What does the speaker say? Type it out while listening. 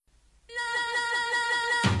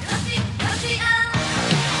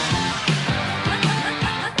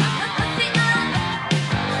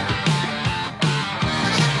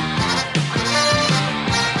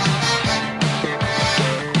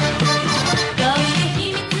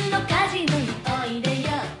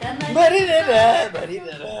Come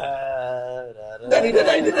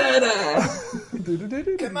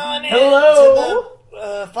on in Hello. to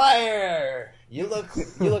the fire. You look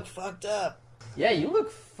fucked up. Yeah, you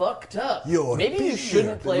look fucked up. Your Maybe you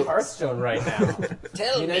shouldn't play Hearthstone right now.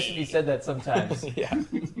 Tell It'd be nice me. if you said that sometimes. Yeah.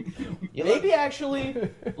 You Maybe actually,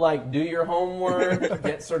 do your homework,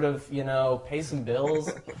 get pay some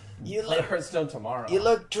bills, You play look, Hearthstone tomorrow. you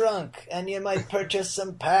look drunk, and you might purchase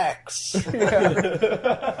some packs.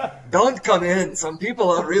 Don't come in. Some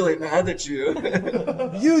people are really mad at you.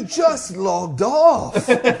 You just logged off.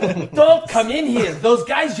 Don't come in here. Those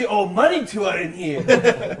guys you owe money to are in here.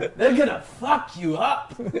 They're gonna fuck you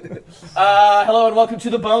up. Hello and welcome to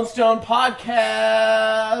the Bone Stone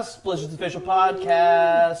Podcast, Blizzard's official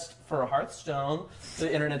podcast for Hearthstone,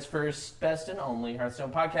 the internet's first, best, and only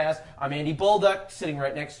Hearthstone podcast. I'm Andy Bolduck, sitting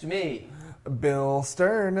right next to me. Bill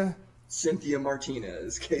Stern. Cynthia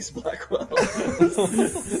Martinez, Case Blackwell.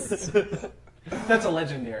 That's a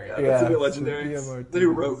legendary. That's a new legendary. Cynthia Martinez. The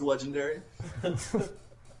new rogue legendary.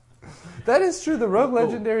 That is true. The rogue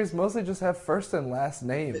legendaries mostly just have first and last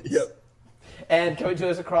names. Yep. And coming to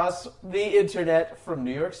us across the internet from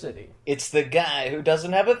New York City. It's the guy who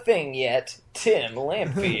doesn't have a thing yet, Tim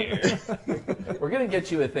Lamphere. We're gonna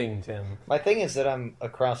get you a thing, Tim. My thing is that I'm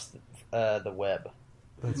across the web.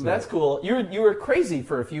 That's cool. You were crazy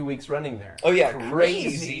for a few weeks running there. Oh yeah,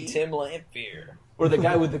 crazy Tim Lamphere. Or the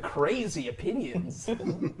guy with the crazy opinions.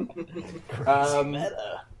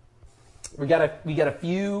 Meta. We got a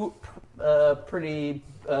few pretty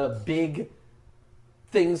big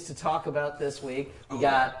things to talk about this week. We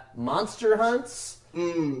got monster hunts,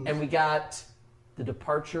 and we got the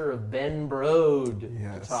departure of Ben Brode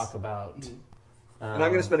to talk about. And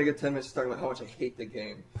I'm going to spend a good 10 minutes talking about how much I hate the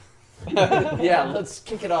game. Yeah, let's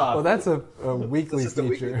kick it off. Well, that's a weekly That's just a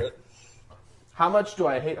weekly feature. bit. How much do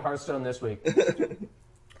I hate Hearthstone this week?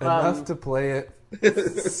 Enough to play it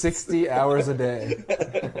 60 hours a day.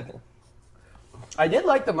 I did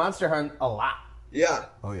like the Monster Hunt a lot. Yeah.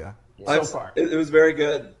 Oh, yeah. So far. It was very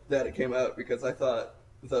good that it came out because I thought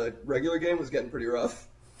the regular game was getting pretty rough.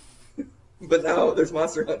 But now there's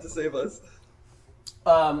Monster Hunt to save us.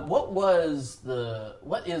 What is the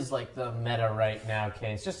meta right now,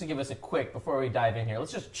 Case? Just to give us a quick, before we dive in here,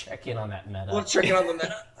 let's just check in on that meta. Let's check it on the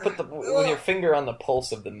meta. With your finger on the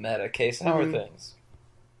pulse of the meta, Case, how are things?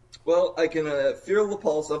 Well, I can feel the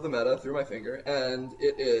pulse of the meta through my finger, and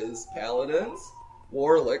it is Paladins,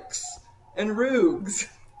 Warlocks, and Rogues.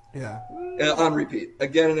 Yeah. On repeat.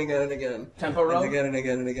 Again and again and again. Tempo Rogue? And again and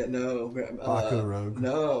again and again. No. Baku Rogue.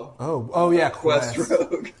 No. Oh yeah, Quest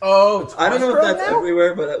Rogue. Oh, it's I don't know if Quest that's Rogue now?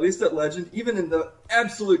 everywhere, but at least at Legend, even in the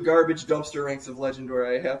absolute garbage dumpster ranks of Legend where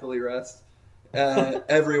I happily rest,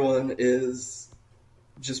 everyone is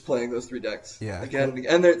just playing those three decks. Yeah. Again and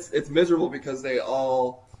again. And it's miserable because they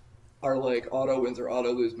all are like auto wins or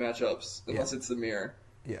auto lose matchups, unless it's the mirror.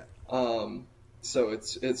 Yeah. So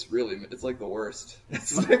it's like the worst.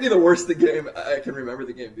 It's maybe the worst the game I can remember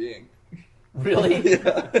the game being. Really?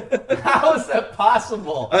 Yeah. How is that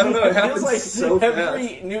possible? I don't know, it happens feels like so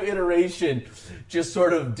every new iteration just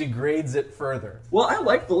sort of degrades it further. Well, I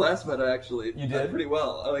liked the last meta actually. You did? Pretty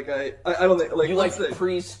well. I don't think You let's like say-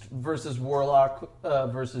 Priest versus Warlock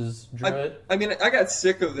versus Druid? I mean, I got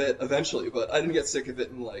sick of it eventually, but I didn't get sick of it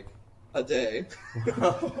in like a day.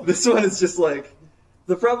 This one is just like,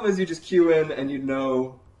 the problem is you just queue in and you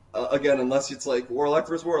know, again, unless it's like Warlock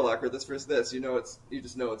versus Warlock or this versus this, you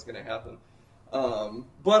just know it's going to happen.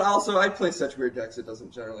 But also, I play such weird decks it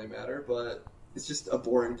doesn't generally matter, but it's just a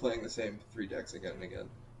boring playing the same three decks again and again.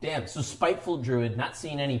 Damn, so Spiteful Druid not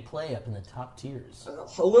seeing any play up in the top tiers.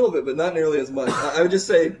 A little bit, but not nearly as much. I would just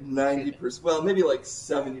say 90%, well, maybe like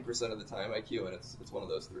 70% of the time I queue in, it's one of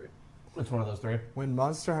those three. Which one of those three? When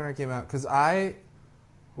Monster Hunter came out, because I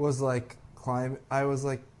was like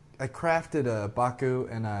I crafted a Baku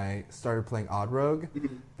and I started playing Odd Rogue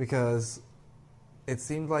because it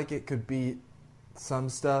seemed like it could beat some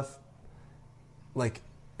stuff. Like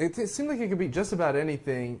it seemed like it could beat just about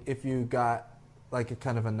anything if you got like a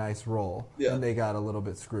kind of a nice roll. Yeah. And they got a little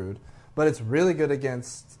bit screwed. But it's really good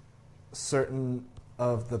against certain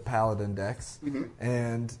of the Paladin decks,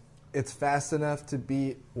 and it's fast enough to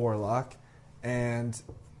beat Warlock, and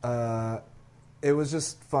it was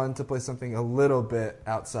just fun to play something a little bit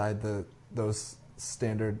outside those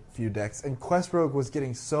standard few decks. And Quest Rogue was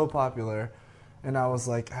getting so popular, and I was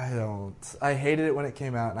like, I hated it when it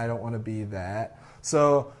came out, and I don't want to be that.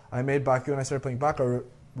 So I made Baku, and I started playing Baku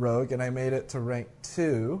Rogue, and I made it to rank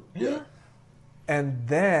 2. Yeah. And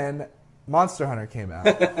then Monster Hunter came out,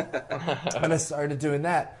 and I started doing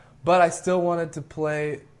that. But I still wanted to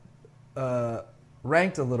play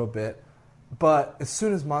ranked a little bit, But as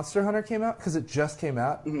soon as Monster Hunter came out, because it just came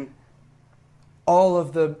out, all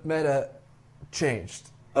of the meta changed.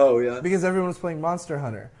 Oh, yeah. Because everyone was playing Monster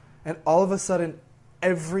Hunter. And all of a sudden,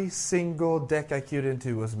 every single deck I queued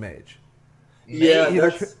into was Mage. Yeah,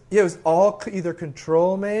 It was all either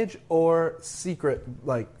Control Mage or Secret,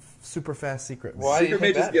 like super fast Secret Mage. Why do you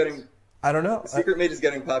Secret think Mage is that is? getting... I don't know. Secret Mage is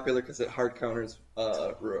getting popular because it hard counters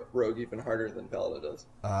Rogue even harder than Paladin does.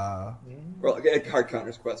 Well, it hard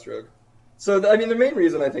counters Quest Rogue. So, I mean, the main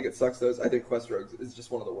reason I think it sucks, though, is I think Quest Rogue is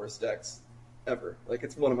just one of the worst decks ever. Like,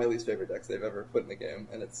 it's one of my least favorite decks they've ever put in the game,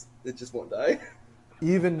 and it just won't die.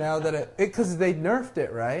 Even now that because they nerfed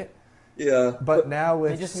it, right? Yeah. But now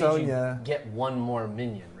They with just made Sonya, you get one more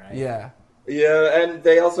minion, right? yeah. Yeah, and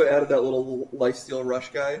they also added that little lifesteal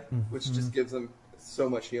rush guy, which just gives them so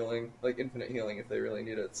much healing, like infinite healing if they really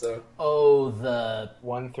need it. So Oh, the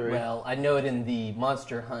 1-3. well, I know it in the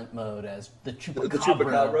Monster Hunt mode as the Chupacabra. the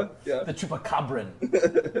Chupacabra, yeah. The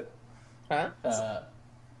Chupacabran. Huh?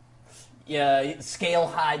 Yeah, scale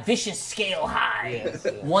high, vicious scale high. Yes,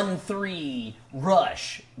 yeah. 1-3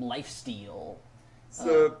 rush lifesteal.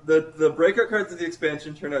 So the breakout cards of the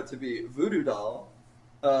expansion turn out to be Voodoo Doll,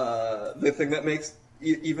 the thing that makes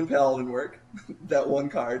even Paladin work, that one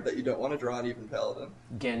card that you don't want to draw on even Paladin,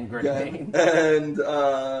 Again, Grenade. and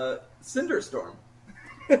Cinderstorm.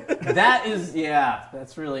 That is, yeah,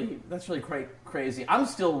 that's really quite crazy. I'm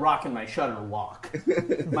still rocking my Shutter Walk,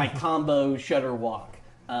 my combo Shutter Walk.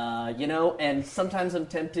 And sometimes I'm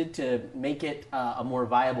tempted to make it a more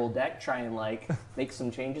viable deck, try and like make some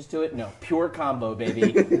changes to it. No, pure combo,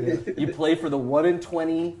 baby. You play for the 1 in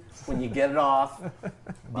 20 when you get it off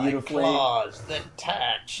beautifully. The claws, the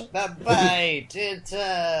touch, the bite, it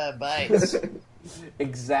bites.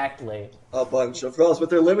 Exactly. A bunch of calls, but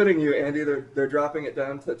they're limiting you, Andy. They're dropping it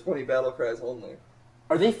down to 20 battle cries only.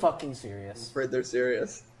 Are they fucking serious? I'm afraid they're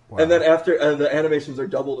serious. Wow. And then after the animations are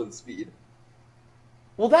doubled in speed.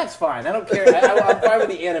 Well, that's fine. I don't care. I'm fine with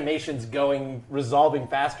the animations resolving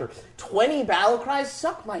faster. 20 battle cries?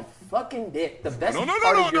 Suck my fucking dick. The best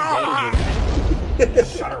part of your day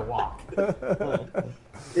is Shutter Walk.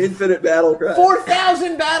 Infinite battle cries.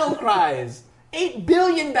 4,000 battle cries! 8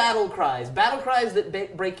 billion battle cries. Battle cries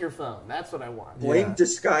that break your phone. That's what I want. Blame Yeah.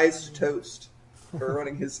 Disguised Toast for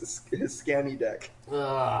running his scanny deck.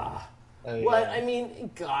 Ugh. Oh, yeah. What? I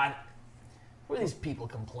mean, God. Who are these people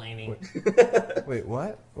complaining? Wait,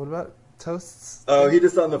 what? What about Toasts? Oh, he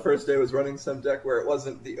just on the first day was running some deck where it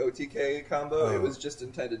wasn't the OTK combo. Oh. It was just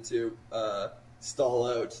intended to stall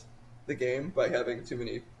out the game by having too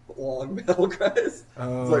many long battle cries.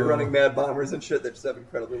 Oh. It's like running Mad Bombers and shit that just have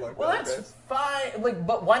incredibly long Well, battle that's cries. fine. Like,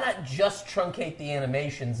 but why not just truncate the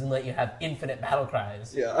animations and let you have infinite battle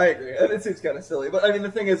cries? Yeah, I agree. And it seems kind of silly. But I mean,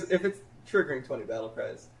 the thing is, if it's triggering 20 battle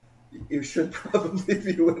cries, you should probably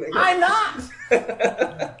be winning. I'm not.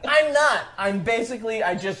 I'm not. I'm basically.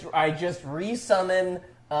 I just resummon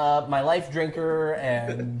my life drinker,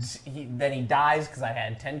 and then he dies because I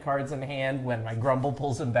had 10 cards in hand when my grumble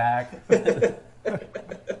pulls him back.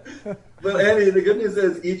 But Andy, the good news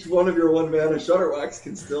is each one of your 1 mana Shutterwalks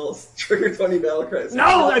can still trigger 20 battle cries.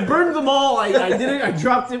 No, I burned them all. I did it. I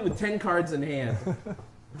dropped it with 10 cards in hand.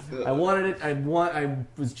 I wanted it. I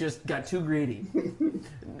was just got too greedy,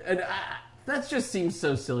 and that just seems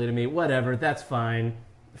so silly to me. Whatever, that's fine.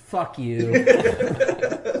 Fuck you.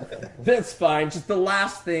 That's fine. Just the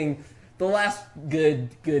last thing, the last good.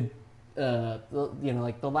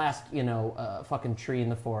 Like the last, fucking tree in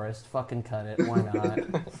the forest. Fucking cut it. Why not?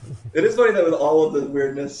 It is funny that with all of the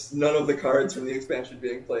weirdness, none of the cards from the expansion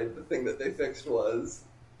being played, the thing that they fixed was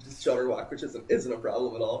just Shutterwalk, which isn't a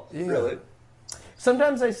problem at all, really.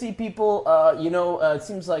 Sometimes I see people, it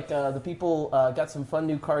seems like the people got some fun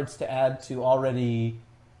new cards to add to already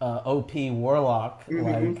OP Warlock,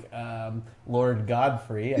 like Lord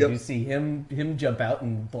Godfrey. I do see him jump out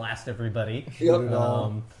and blast everybody.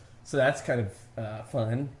 Yep. So that's kind of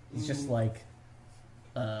fun. He's just like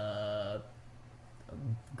a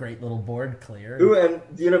great little board clear. Ooh, and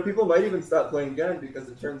people might even stop playing again because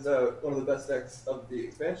it turns out one of the best decks of the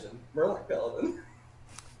expansion, Murloc Paladin.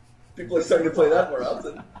 People are starting to play that more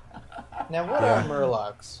often. Now, what are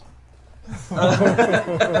Murlocs?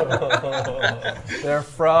 They're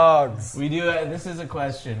frogs. We do. This is a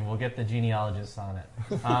question. We'll get the genealogists on it.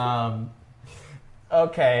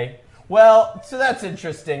 Okay. Well, so that's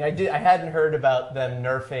interesting. I hadn't heard about them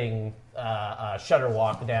nerfing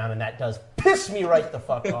Shutterwalk down, and that does piss me right the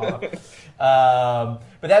fuck off.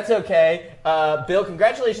 But that's okay. Bill,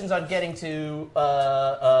 congratulations on getting to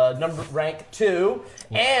rank 2,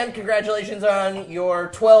 and congratulations on your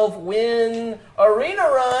 12-win arena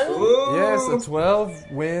run. Ooh. Yes, a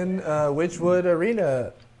 12-win Witchwood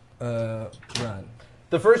Arena run.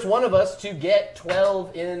 The first one of us to get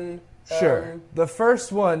 12 in. Sure. The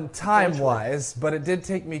first one, time-wise, but it did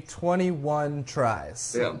take me 21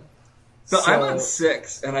 tries. Yeah. So I'm on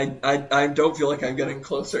 6, and I don't feel like I'm getting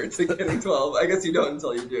closer to getting 12. I guess you don't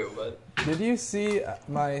until you do, but... Did you see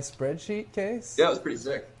my spreadsheet case? Yeah, it was pretty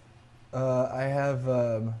sick. I have,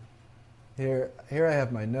 here I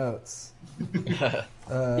have my notes.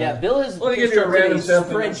 Yeah, Bill has Let me give you a constructed random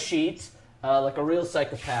sample. spreadsheet, like a real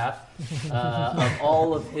psychopath, of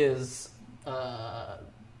all of his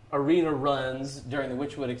arena runs during the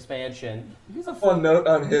Witchwood expansion. Here's a fun note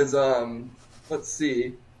on his, let's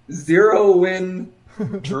see, 0-win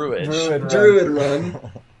Druid. Druid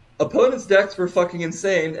run. Opponents' decks were fucking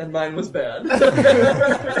insane, and mine was bad.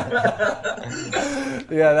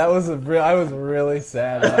 Yeah, that was I was really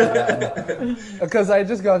sad about that. Because I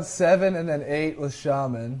just got 7 and then 8 with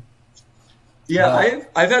Shaman. Yeah,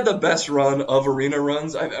 I've had the best run of arena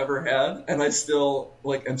runs I've ever had, and I still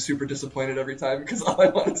am super disappointed every time because all I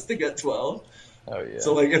want is to get 12. Oh yeah.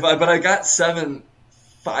 So but I got 7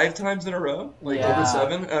 5 times in a row, over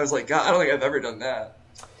 7, and I was like, God, I don't think I've ever done that.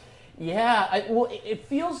 Yeah, it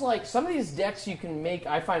feels like some of these decks you can make.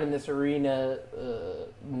 I find in this arena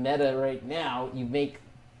meta right now, you make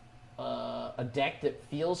a deck that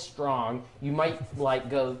feels strong. You might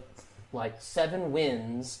go 7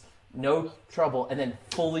 wins, no trouble, and then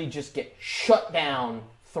fully just get shut down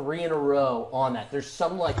 3 in a row on that. There's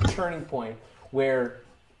some turning point where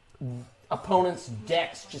opponents'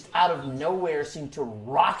 decks just out of nowhere seem to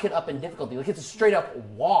rocket up in difficulty. It's a straight up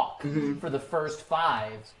walk for the first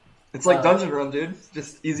 5. It's like Dungeon Run, dude.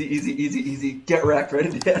 Just easy, easy, easy, easy. Get wrecked right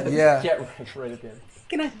at the end. Yeah. Get right at the end.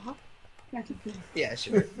 Can I talk? Yeah,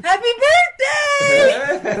 sure. Happy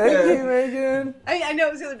birthday! Thank you, Megan. I know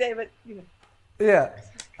it was the other day, but Yeah.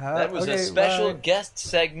 That was okay, a special bye. guest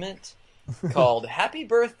segment called Happy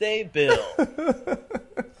Birthday Bill.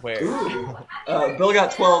 Where Bill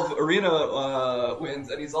got 12 arena wins,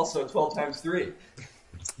 and he's also 12 times 3.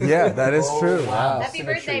 Yeah, that is true. Wow. Happy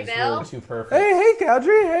Symmetry birthday, is Bill. Really too perfect. Hey,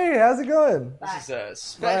 Cowdrey. Hey, how's it going? this is a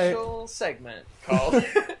special segment called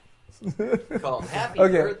Happy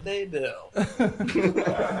Okay. Birthday Bill.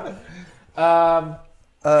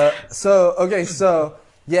 So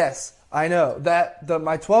yes, I know that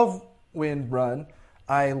my 12 win run,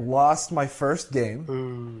 I lost my first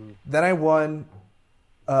game. Then I won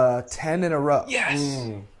 10 in a row. Yes.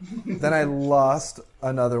 Then I lost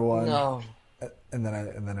another one. No. And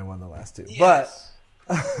then I won the last 2. Yes.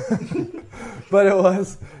 But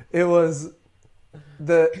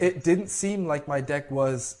it didn't seem like my deck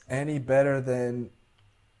was any better than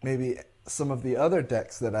maybe some of the other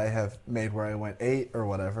decks that I have made where I went 8 or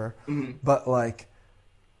whatever. Mm-hmm. But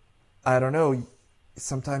I don't know,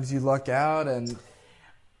 sometimes you luck out and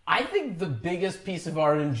I think the biggest piece of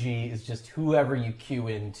RNG is just whoever you queue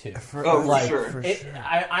into. For sure.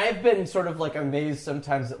 I've been sort of amazed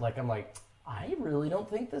sometimes that I'm I really don't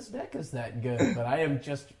think this deck is that good, but I am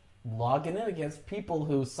just logging in against people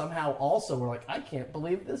who somehow also were I can't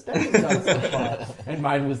believe this deck has done so far, and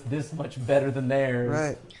mine was this much better than theirs.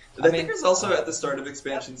 right. I think there's also at the start of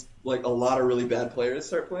expansions, a lot of really bad players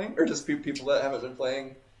start playing, or just people that haven't been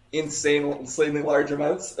playing insanely large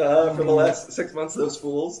amounts for the last 6 months. Those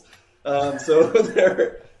fools. So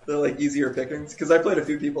they're easier pickings. Because I played a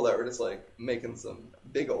few people that were just making some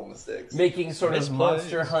big old mistakes. Making sort of Misplays.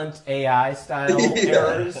 Monster Hunt AI style Yeah.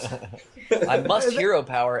 errors. I must hero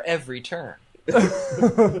power every turn.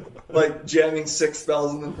 Jamming 6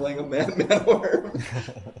 spells and then playing a man worm.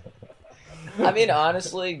 I mean,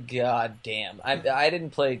 honestly, god damn. I didn't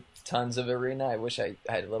play tons of Arena. I wish I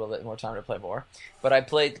had a little bit more time to play more. But I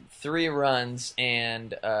played 3 runs,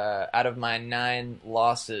 and out of my 9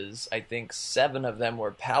 losses, I think 7 of them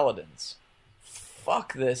were Paladins.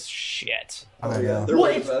 Fuck this shit. Oh yeah, they're Well,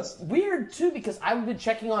 one of it's the best. weird too because I've been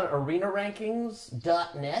checking on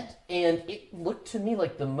arenarankings.net and it looked to me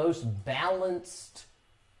like the most balanced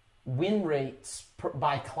win rates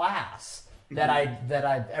by class that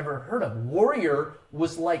I've ever heard of. Warrior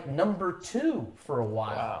was number 2 for a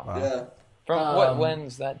while. Wow. Yeah. From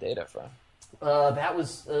when's that data from? That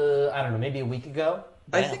was I don't know, maybe a week ago.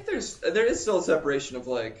 I think there is still a separation of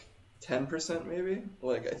 10% maybe.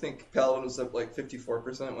 I think Paladin was at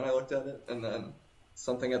 54% when I looked at it, and then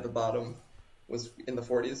something at the bottom was in the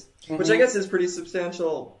 40s, which I guess is pretty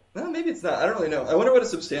substantial. Well, maybe it's not. I don't really know. I wonder what a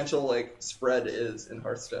substantial spread is in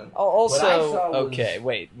Hearthstone. Oh, also, What I saw was- okay,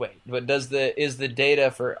 wait. But is the data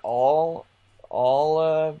for all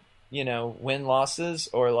win losses,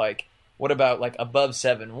 or what about above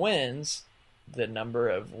 7 wins? the number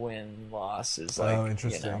of win-loss is like,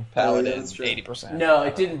 interesting. Paladin, that's true. 80%. No,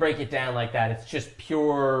 it didn't break it down like that. It's just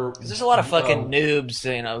pure. 'Cause there's a lot of fucking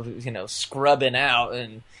noobs, scrubbing out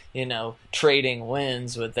and, trading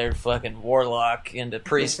wins with their fucking warlock into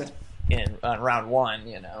priest on round 1,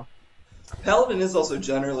 Paladin is also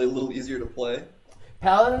generally a little easier to play.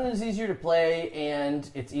 Paladin is easier to play, and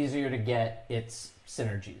it's easier to get its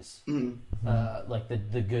synergies. Like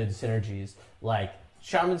the good synergies. Like,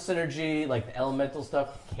 Shaman synergy, like the elemental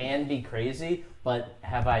stuff, can be crazy, but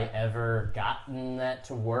have I ever gotten that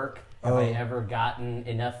to work? Have I ever gotten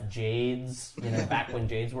enough Jades, back when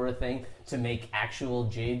Jades were a thing, to make actual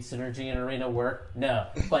Jade synergy in Arena work? No.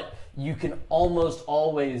 But you can almost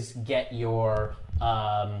always get your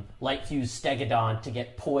Light Fuse Stegodon to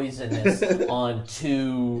get poisonous on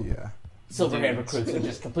 2 Silverhand recruits and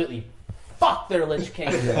just completely fuck their Lich King.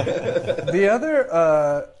 The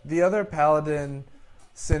other Paladin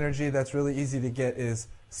synergy that's really easy to get is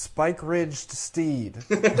Spike-Ridged Steed.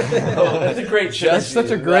 That's a great That's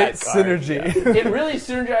such a great That card, synergy. It really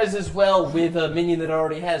synergizes well with a minion that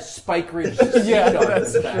already has Spike Ridge. Yeah,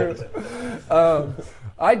 that's true.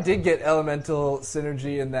 I did get elemental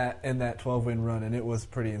synergy in that 12-win run, and it was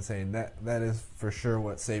pretty insane. That is for sure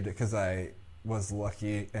what saved it, because I was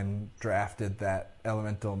lucky and drafted that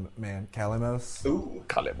elemental man, Kalimos. Ooh.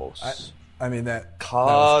 Kalimos. I mean, that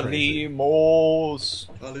was crazy.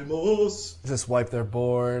 Kalimos. Just wipe their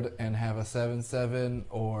board and have a 7/7,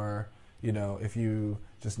 or if you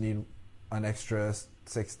just need an extra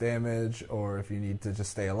 6 damage, or if you need to just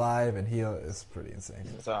stay alive and heal, it's pretty insane.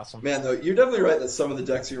 That's awesome. Man, though, you're definitely right that some of the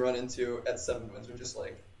decks you run into at 7 wins are just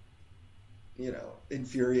like,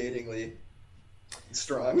 infuriatingly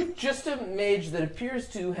strong. Just a mage that appears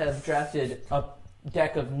to have drafted a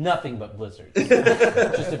deck of nothing but blizzards.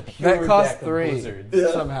 Just a pure That cost deck 3 of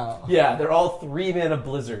blizzards. somehow. Yeah, they're all 3-mana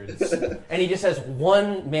blizzards. And he just has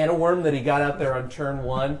 1 mana worm that he got out there on turn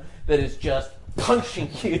 1 that is just punching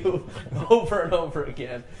you over and over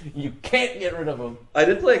again. You can't get rid of him. I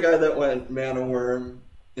did play a guy that went Mana Worm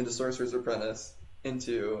into Sorcerer's Apprentice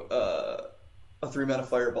into a 3-mana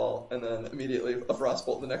Fireball, and then immediately a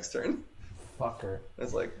Frostbolt the next turn. Fucker.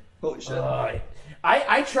 It's like, holy shit.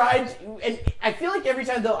 I tried, and I feel like every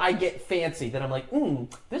time though I get fancy, that I'm like,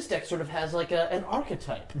 this deck sort of has like an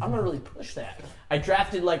archetype. I'm gonna really push that. I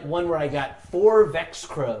drafted like one where I got 4 Vex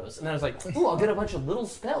Crows, and then I was like, I'll get a bunch of little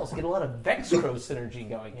spells, get a lot of Vex Crow synergy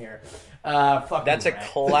going here. That's a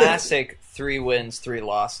classic 3 wins, 3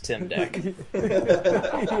 loss Tim deck.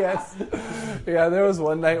 Yes. Yeah, there was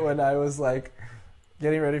one night when I was like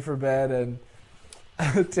getting ready for bed, and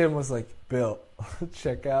Tim was like, Bill,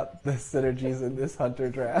 check out the synergies in this Hunter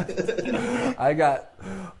draft. I got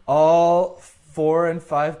all 4 and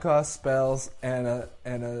 5 cost spells and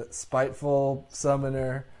a Spiteful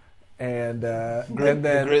Summoner and then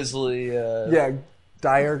Grizzly. Dire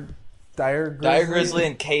Grizzly. Dire Grizzly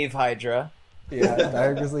and Cave Hydra. Yeah,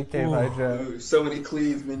 Dire Grizzly, Cave Hydra. Ooh, so many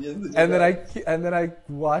cleave minions. And then I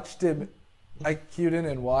watched him. I queued in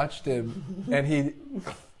and watched him, and he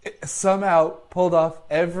somehow pulled off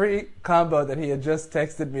every combo that he had just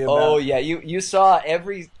texted me about. Oh yeah, you saw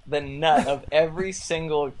the nut of every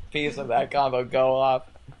single piece of that combo go off.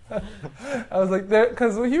 I was like,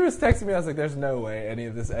 because when he was texting me, I was like, there's no way any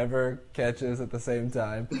of this ever catches at the same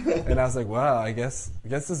time. And I was like, wow, I guess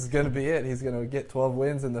this is going to be it. He's going to get 12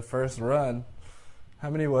 wins in the first run. How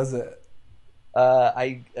many was it?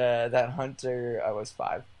 That Hunter, I was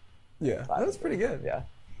 5. Yeah, that was pretty good. Yeah.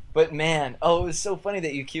 But man, it was so funny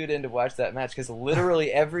that you queued in to watch that match, because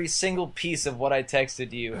literally every single piece of what I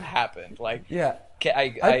texted you happened. Like, yeah,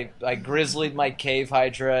 I grizzlied my Cave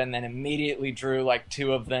Hydra and then immediately drew like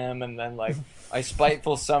 2 of them, and then like I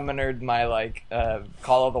Spiteful Summonered my like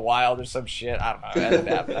Call of the Wild or some shit. I don't know. I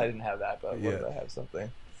didn't have that, but what did I have?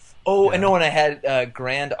 Something. Oh, yeah. And no, and I had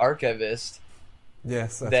Grand Archivist.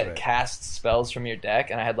 Yes, that's that right. casts spells from your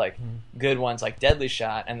deck, and I had like good ones like Deadly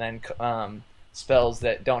Shot, and then spells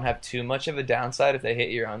that don't have too much of a downside if they hit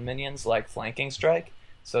your own minions, like Flanking Strike.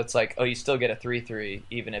 So it's like, you still get a 3/3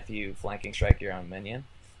 even if you Flanking Strike your own minion.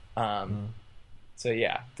 So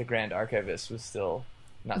yeah, the Grand Archivist was still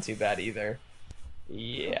not too bad either.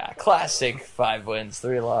 Yeah, classic 5 wins,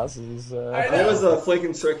 3 losses. I was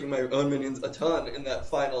Flanking Striking my own minions a ton in that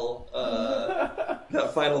final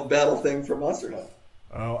battle thing for Monster Hunt.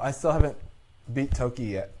 Oh, I still haven't beat Toki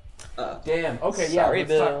yet. Damn. Okay, Sorry, let's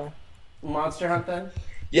Bill. talk Monster Hunt then.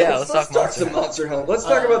 Yeah, let's talk some Monster Hunt. Let's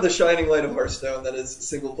talk about the shining light of Hearthstone that is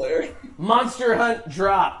single player. Monster Hunt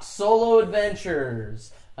dropped. Solo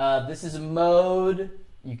Adventures. This is a mode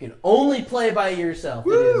you can only play by yourself.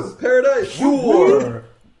 Woo! It is Paradise! pure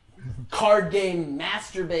card game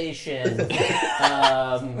masturbation.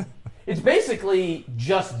 It's basically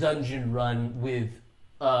just Dungeon Run with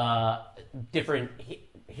different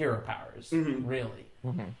hero powers, really.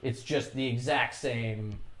 It's just the exact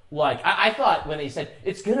same. Like, I thought when they said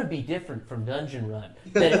it's going to be different from Dungeon Run,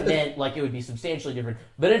 that it meant like it would be substantially different.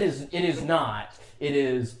 But it is not. It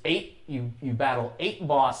is 8, you battle 8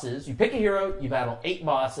 bosses. You pick a hero, you battle 8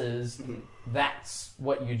 bosses. That's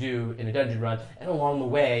what you do in a Dungeon Run. And along the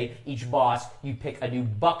way, each boss, you pick a new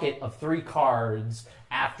bucket of 3 cards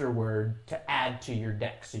afterward to add to your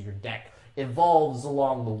deck. So your deck evolves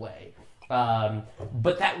along the way.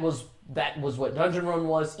 But that was what Dungeon Run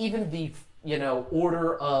was. Even the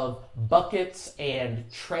order of buckets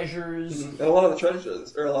and treasures. And a lot of the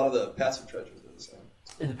treasures, or a lot of the passive treasures are the same.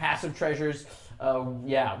 The passive treasures,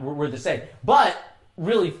 were the same. But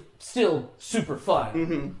really still super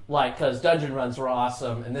fun. Like, because Dungeon Runs were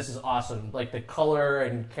awesome, and this is awesome. Like, the color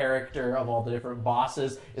and character of all the different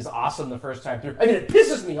bosses is awesome the first time through. I mean, it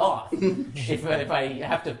pisses me off if I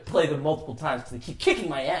have to play them multiple times because they keep kicking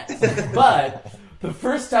my ass. But the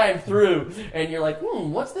first time through, and you're like,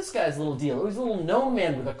 what's this guy's little deal? Oh, he's a little gnome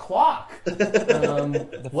man with a clock.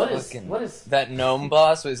 What is that gnome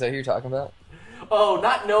boss? Is that who you're talking about? Oh,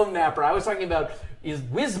 not Gnome Napper. I was talking about is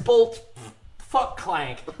Whizbolt Fuck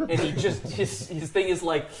Clank, and he just his thing is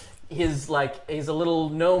like he's a little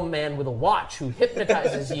gnome man with a watch who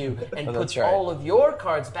hypnotizes you and puts all of your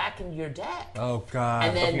cards back into your deck. Oh God!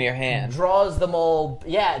 And then from your hand. Draws them all,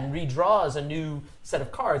 and redraws a new set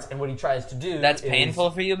of cards. And what he tries to do That's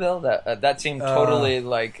painful for you, Bill. That seemed totally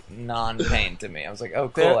like non-pain to me. I was like, oh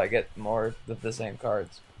cool, I get more of the same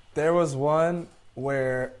cards. There was one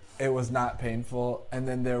where it was not painful, and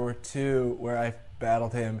then there were 2 where I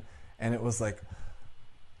battled him, and it was like,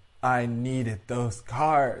 I needed those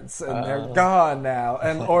cards, and they're gone now.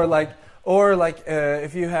 And or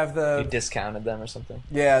if you have You discounted them or something.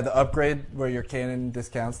 Yeah, the upgrade where your cannon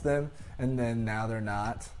discounts them, and then now they're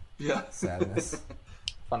not. Yeah. Sadness.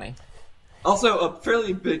 Funny. Also, a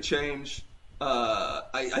fairly big change.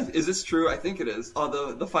 Is this true? I think it is.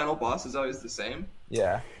 The final boss is always the same.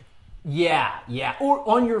 Yeah. Yeah. Or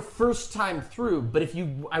on your first time through. But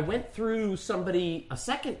I went through somebody a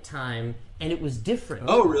second time, and it was different.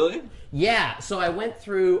 Oh, really? Yeah. So I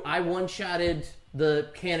one-shotted the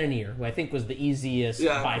Cannoneer, who I think was the easiest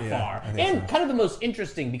by far. And kind of the most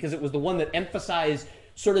interesting, because it was the one that emphasized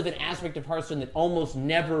sort of an aspect of Hearthstone that almost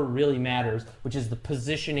never really matters, which is the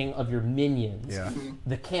positioning of your minions. Yeah.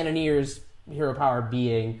 The Cannoneer's hero power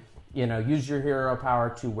being, use your hero power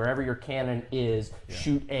to wherever your cannon is,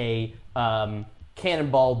 shoot a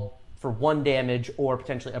cannonball for 1 damage or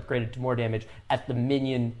potentially upgrade it to more damage at the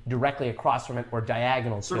minion directly across from it or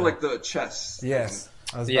diagonal Sort to of it. like the chess. Yes.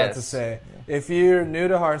 I was about to say, if you're new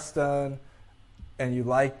to Hearthstone and you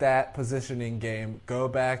like that positioning game, go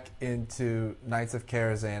back into Knights of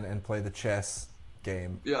Karazhan and play the chess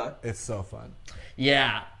game. Yeah. It's so fun.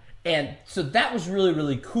 Yeah. And so that was really,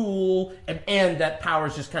 really cool. And that power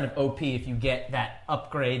is just kind of OP if you get that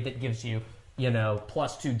upgrade that gives you,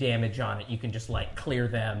 +2 damage on it. You can just, clear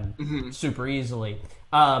them super easily.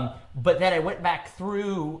 But then I went back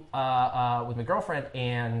through with my girlfriend,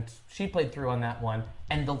 and she played through on that one.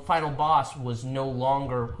 And the final boss was no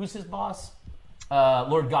longer... Who's his boss?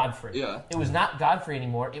 Lord Godfrey. Yeah. It was not Godfrey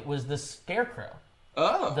anymore. It was the Scarecrow.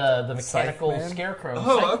 Oh. The mechanical Scytheman? Scarecrow.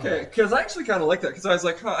 Oh, Scytheman. okay. Because I actually kind of like that. Because I was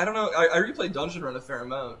like, I don't know. I replayed Dungeon Run a fair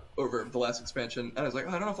amount over the last expansion. And I was like,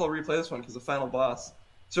 I don't know if I'll replay this one because the final boss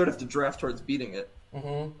sort of have to draft towards beating it.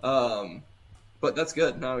 But that's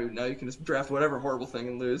good. Now you can just draft whatever horrible thing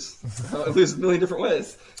and lose. Lose a million different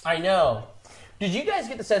ways. I know. Did you guys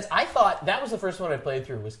get the sense? I thought that was the first one I played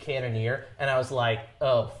through was Cannoneer, and I was like,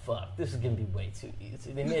 oh, fuck, this is going to be way too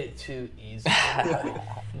easy. They made it too easy.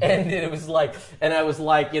 And it was like, and I was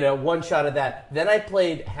like, one shot of that. Then I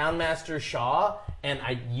played Houndmaster Shaw, and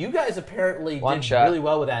you guys apparently did really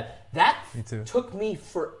well with that. That took me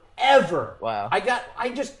forever. Wow.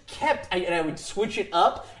 I just kept, and I would switch it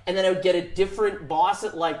up, and then I would get a different boss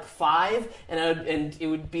at 5, and it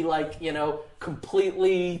would be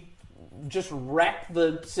completely just wreck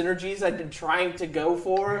the synergies I'd been trying to go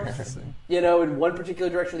for, in one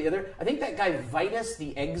particular direction or the other. I think that guy Vitus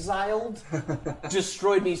the Exiled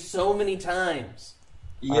destroyed me so many times.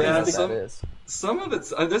 Yeah, some of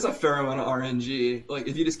it's there's a fair amount of RNG. Like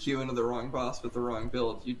if you just queue into the wrong boss with the wrong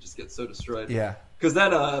build, you just get so destroyed. Yeah. Because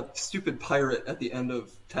that stupid pirate at the end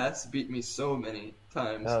of Tess beat me so many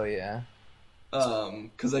times. Oh yeah.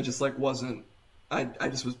 Because I just wasn't. I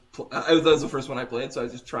just was. That was the first one I played, so I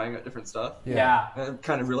was just trying out different stuff. Yeah. And I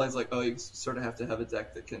kind of realized you sort of have to have a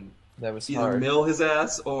deck that can That was either hard. mill his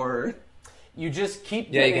ass or. You just keep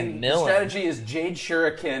Yeah, you getting. can The mill him. strategy is Jade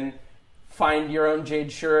Shuriken. Find your own Jade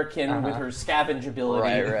Shuriken with her scavenge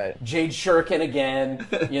ability. Right. Jade Shuriken again.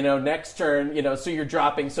 Next turn. So you're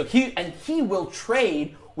dropping. So he will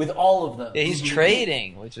trade with all of them. Yeah, he's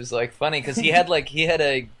trading, which is like funny because he had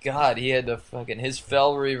a fucking his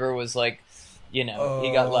Fel Reaver was like, he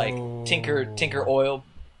got like Tinker Oil,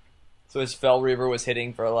 so his Fel Reaver was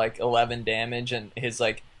hitting for like 11 damage, and his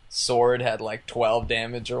like sword had like 12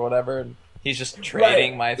 damage or whatever. And he's just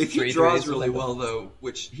trading my If 3 he draws threes really with well, though,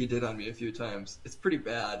 which he did on me a few times, it's pretty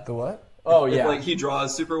bad. The what? Oh If, yeah. like he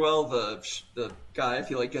draws super well, the guy, if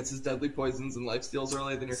he like gets his deadly poisons and life steals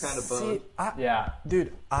early, then you're kind of boned. Yeah.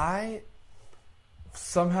 Dude, I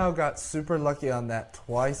somehow got super lucky on that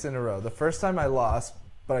twice in a row. The first time I lost,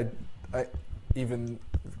 but I even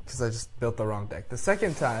because I just built the wrong deck. The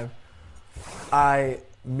second time, I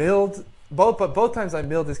milled both times I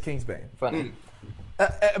milled his Kingsbane. funny.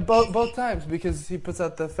 Both times because he puts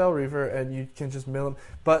out the Fel Reaver and you can just mill him.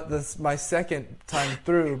 But my second time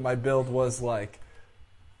through, my build was like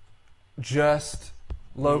just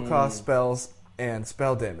low cost spells and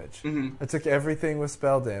spell damage. I took everything with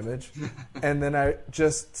spell damage, and then I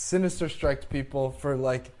just Sinister Striked people for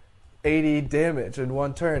like 80 damage in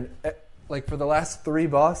one turn, like for the last 3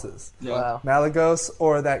 bosses. Yeah. Wow. Malagos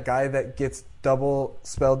or that guy that gets double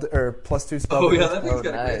spell or +2 spell Oh damage. yeah, that thing's Oh, kind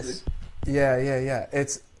of nice. crazy. Yeah.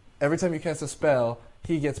 It's every time you cast a spell,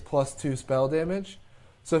 he gets +2 spell damage.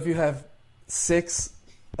 So if you have 6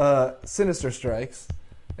 Sinister Strikes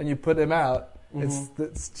and you put him out,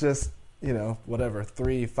 it's just whatever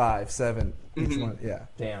 3, 5, 7 each one. Yeah.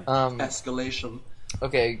 Damn. Escalation.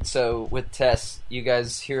 Okay, so with Tess, you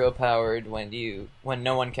guys hero powered when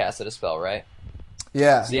no one casted a spell, right?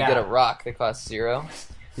 Yeah. So you Yeah. get a rock that costs 0.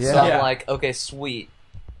 Yeah. So I'm Yeah. like, okay, sweet.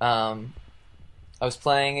 I was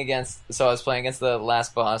playing against the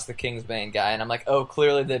last boss, the Kingsbane guy, and I'm like, oh,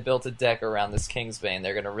 clearly they built a deck around this Kingsbane.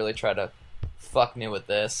 They're gonna really try to fuck me with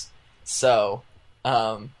this. So,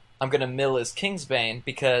 I'm gonna mill his Kingsbane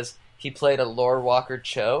because he played a Lore Walker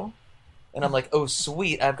Cho, and I'm like, oh,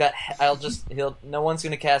 sweet. No one's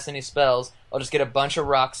gonna cast any spells. I'll just get a bunch of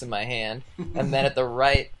rocks in my hand, and then at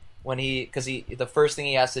the the first thing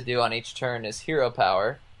he has to do on each turn is hero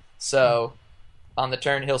power. So on the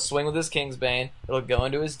turn, he'll swing with his Kingsbane. It'll go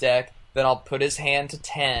into his deck. Then I'll put his hand to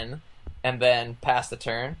 10, and then pass the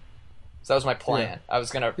turn. So that was my plan. I was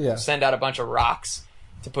gonna send out a bunch of rocks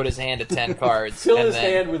to put his hand to 10 cards. Fill and his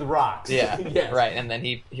then, hand with rocks. Yeah, Yes. right. And then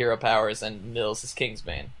he hero powers and mills his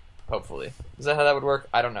Kingsbane. Hopefully, is that how that would work?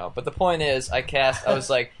 I don't know. But the point is, I was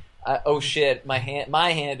like, oh shit, my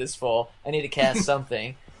hand is full. I need to cast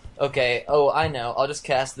something. Okay. Oh, I know. I'll just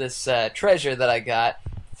cast this treasure that I got.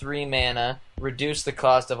 3 mana, reduce the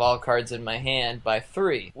cost of all cards in my hand by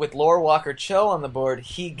 3. With Lore Walker Cho on the board,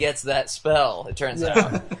 he gets that spell, it turns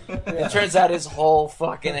out. It turns out his whole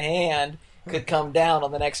fucking hand could come down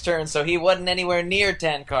on the next turn, so he wasn't anywhere near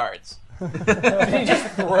 10 cards. Did he just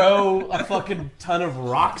throw a fucking ton of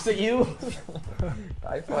rocks at you?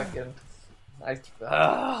 I fucked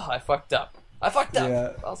up.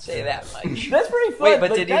 Yeah. I'll say that much. That's pretty fun. Wait,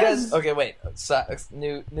 but like, did you that guys... is- Okay, wait.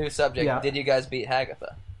 New subject. Yeah. Did you guys beat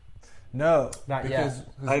Hagatha? No. Not because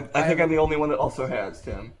I think I'm the only one that also has,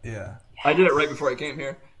 Tim. Yeah. I did it right before I came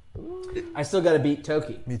here. I still got to beat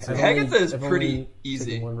Toki. Me too. Hagatha is I've pretty only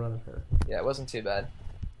easy. taken one run of her. Yeah, it wasn't too bad.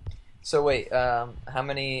 So wait, how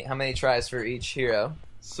many tries for each hero?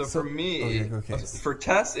 So for me, okay. for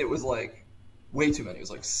Tess, it was like way too many. It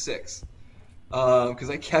was like 6. Because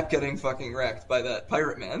I kept getting fucking wrecked by that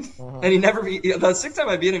pirate man. And he never beat... The 6th time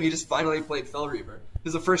I beat him, he just finally played Fel Reaver. It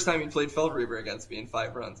was the first time he played Fel Reaver against me in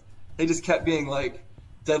 5 runs. He just kept being like,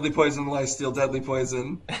 deadly poison, lifesteal, deadly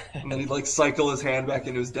poison. And then he'd like cycle his hand back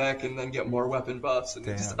into his deck and then get more weapon buffs. And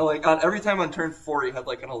he just like every time on turn 4 he had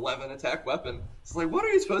like an 11 attack weapon. It's like, what are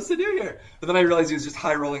you supposed to do here? But then I realized he was just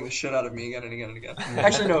high rolling the shit out of me again and again and again.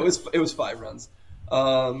 Actually no, it was 5 runs.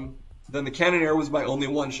 Then the Cannoneer was my only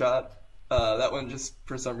one shot. That one just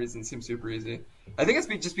for some reason seems super easy. I think it's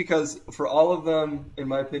just because for all of them, in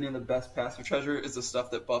my opinion, the best passive treasure is the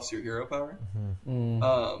stuff that buffs your hero power.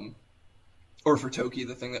 Or for Toki,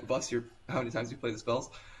 the thing that buffs your how many times you play the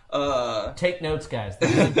spells. Take notes, guys.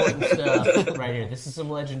 This is important stuff right here. This is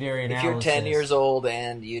some legendary If analysis. you're 10 years old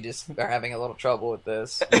and you just are having a little trouble with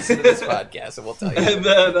this, listen to this podcast and we'll tell you. And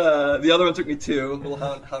then the other one took me 2, little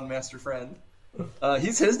Houndmaster friend.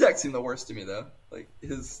 His deck seemed the worst to me though. Like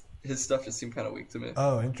his stuff just seemed kind of weak to me.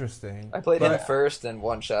 Oh, interesting. I played him But- first and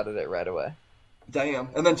one-shotted it right away. Damn.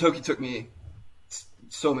 And then Toki took me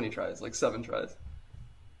so many tries, like 7 tries.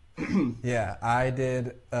 Yeah, I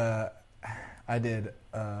did. I I did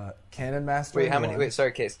Cannon Master. Wait, in how many? one. Wait,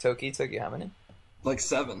 sorry, Case. Toki took you how many? Like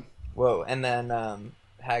 7. Whoa, and then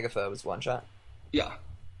Hagatha was one shot. Yeah.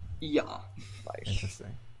 Yeah. Like,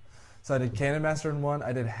 Interesting. So I did Cannon Master in one.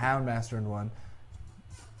 I did Hound Master in one.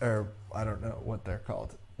 Or I don't know what they're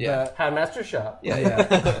called. Yeah. Handmaster Shop. yeah,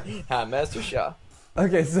 Yeah. Master Shaw.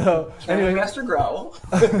 Okay, so anyway, Master Growl.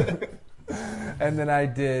 and then I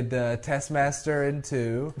did Test Master in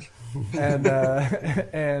 2, and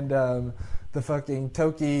the fucking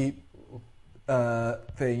Toki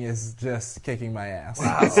thing is just kicking my ass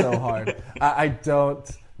so hard. I don't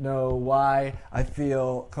know why. I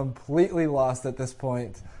feel completely lost at this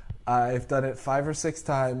point. I've done it 5 or 6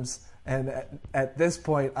 times, and at this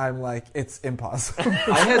point, I'm like, it's impossible.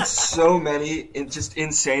 I had so many just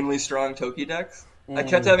insanely strong Toki decks. I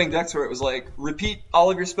kept having decks where it was like, repeat all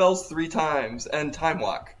of your spells 3 times and time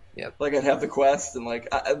walk. Yep. Like, I'd have the quest, and like,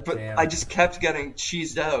 but Damn. I just kept getting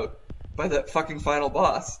cheesed out by that fucking final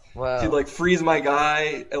boss. Wow. She'd like freeze my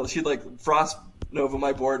guy, she'd like frost nova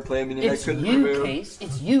my board, play a minion I It's couldn't you, remove. Case.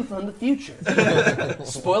 It's you from the future.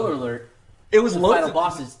 Spoiler alert. It was The final Lotheb.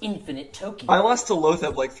 boss is Infinite Toki. I lost to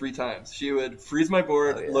Lotheb like 3 times. She would freeze my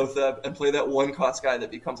board, Oh, yeah. Lotheb, and play that 1 cost guy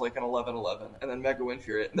that becomes like an 11/11, and then Mega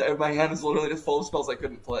Windfury it. And my hand was literally just full of spells I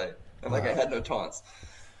couldn't play, and like I had no taunts.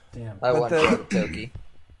 Damn. I But one shot Toki.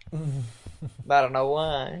 I don't know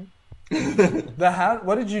why.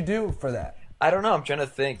 What did you do for that? I don't know. I'm trying to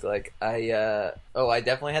think. Like I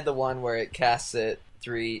definitely had the one where it casts it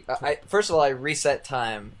 3. First of all, I reset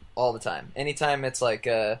time all the time. Anytime it's like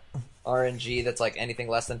RNG that's like anything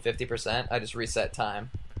less than 50%, I just reset time.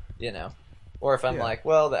 Or if I'm Yeah. like,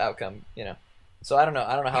 well, the outcome. So I don't know.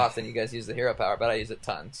 I don't know how often you guys use the hero power, but I use it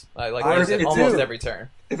tons. I I use did it almost too. every turn.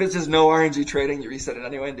 If it's just no RNG trading, you reset it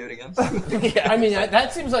anyway and do it again. Yeah. I mean,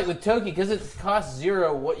 that seems like with Toki, because it costs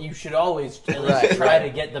 0, what you should always at least Right, try right. to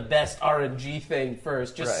get the best RNG thing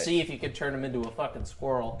first. Just Right. see if you can turn him into a fucking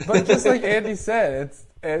squirrel. But just like Andy said,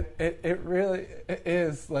 it really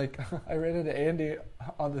is like I ran into Andy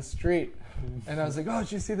on the street, and I was like, "Oh,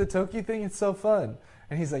 did you see the Toki thing? It's so fun."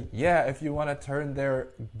 And he's like, "Yeah, if you want to turn their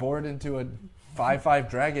board into a 5/5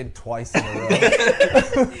 dragon twice in a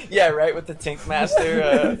row." Yeah, right, with the Tink Master.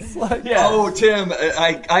 It's like, Oh, Tim,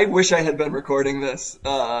 I wish I had been recording this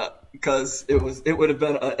because it would have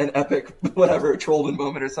been an epic whatever Trollden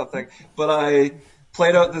moment or something. But I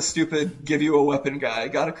played out the stupid give you a weapon guy,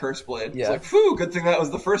 got a curse blade. Yeah. It's like, phew, good thing that was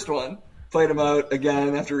the first one. Played him out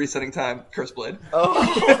again after resetting time, curse blade.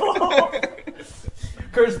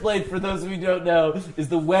 Curse Blade, for those of you who don't know, is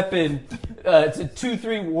the weapon. It's a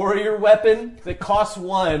 2/3 warrior weapon that costs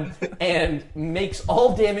 1 and makes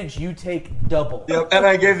all damage you take double. Yep, and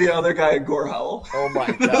I gave the other guy a gore howl. Oh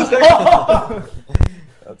my god.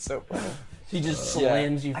 That's so funny. He just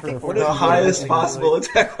slams you for what The is- highest possible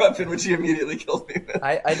attack weapon, which he immediately killed me with.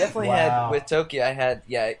 I definitely Wow. had with Toki.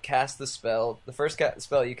 It cast the spell. The first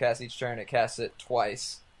spell you cast each turn, it casts it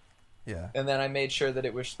twice, yeah. and then I made sure that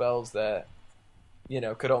it was spells that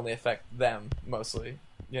could only affect them mostly.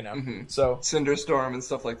 So Cinderstorm and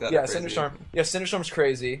stuff like that. yeah, are crazy. Cinderstorm. Yeah, Cinderstorm's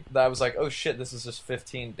crazy. That I was like, oh shit, this is just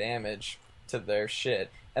 15 damage to their shit,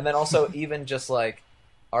 and then also even just like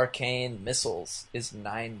arcane missiles is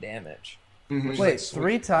 9 damage. Mhm. Which is, Wait, like, sweet.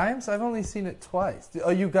 3 times? I've only seen it twice. Oh,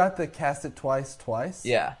 you got the cast it twice?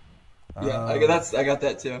 Yeah. Yeah, I got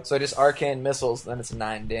that too. So just arcane missiles, then it's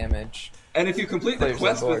 9 damage. And if you complete the Players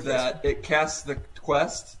quest on with board, that, it casts the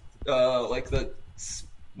quest, like the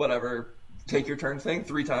whatever, take your turn thing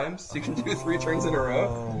 3 times. So you can do 3 turns in a row.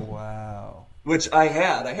 Oh, wow. Which I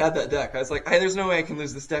had that deck. I was like, hey, there's no way I can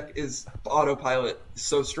lose. This deck is autopilot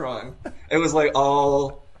so strong. It was like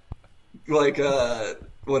all, like,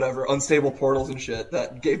 whatever, unstable portals and shit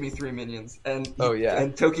that gave me 3 minions. And Oh, yeah.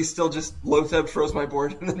 And Toki still just Lotheb froze my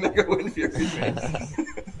board and then Mega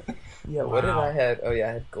Windfury me. Yeah, what did Wow. I had? Oh yeah,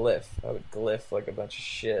 I had glyph. I would glyph like a bunch of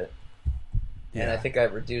shit. And I Yeah. think I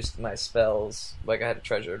reduced my spells. Like I had a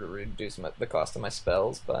treasure to reduce the cost of my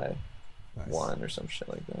spells by Nice. 1 or some shit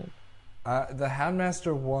like that. The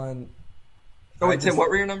Houndmaster one. Oh, I wait, Tim, just- what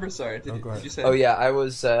were your numbers? Sorry, go ahead. did you say? Oh yeah, I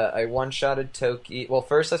was I one-shotted Toki. Well,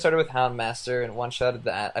 first I started with Houndmaster and one-shotted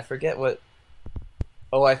that. I forget what.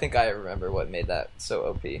 Oh, I think I remember what made that so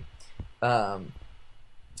OP.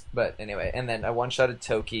 But anyway, and then I one-shotted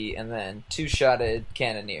Toki, and then 2-shotted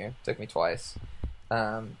Cannoneer. Took me twice.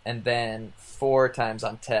 And then 4 times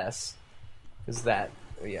on Tess, because that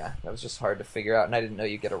yeah, that was just hard to figure out, and I didn't know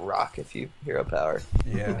you get a rock if you hero power.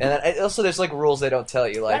 Yeah. And then also there's like rules they don't tell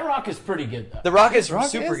you. Like That rock is pretty good, though. the rock is Rock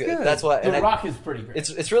super is good. good. That's why. The And rock is pretty great.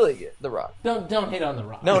 it's really good. The rock. Don't hate on the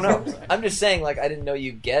rock. No, That's what I'm saying. I'm just saying. Like I didn't know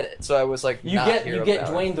you get it, so I was like, You not get hero power.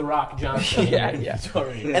 Dwayne the Rock Johnson. Yeah, in your yeah.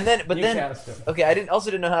 inventory. And then, but You then, cast him. okay, I also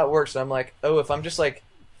didn't know how it works. So I'm like, oh, if I'm just like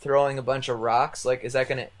throwing a bunch of rocks, like, is that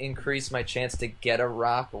going to increase my chance to get a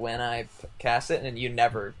rock when I cast it? And you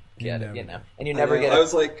never get it, you know. And you never get. I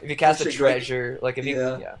was like, if you cast a pushing right- treasure, like if you,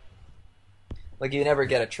 Yeah. like you never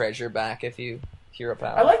get a treasure back if you hero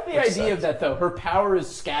power. I like the which idea of sucks. that, though. Her power is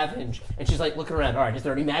scavenge, and she's like looking around. All right, is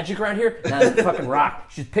there any magic around here? Nah, that's a fucking rock.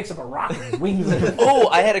 She picks up a rock and wings it. Oh,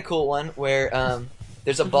 I had a cool one where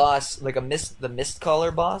there's a boss, like the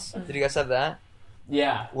Mistcaller boss. Did you guys have that?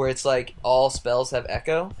 Yeah. Where it's like all spells have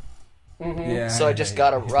echo. Yeah. So I just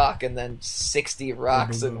got a rock and then 60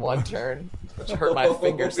 rocks in one turn, which hurt my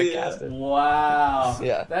fingers to cast it. Wow.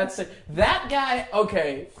 Yeah. That's it. That guy.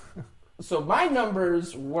 Okay. So my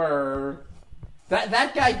numbers were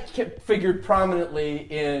that guy figured prominently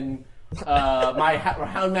in my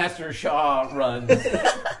Houndmaster Shaw runs.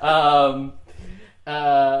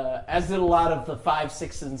 As did a lot of the 5,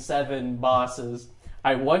 6, and 7 bosses.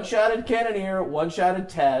 I one-shotted Cannoneer, one-shotted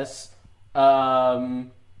Tess,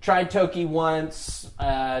 tried Toki once,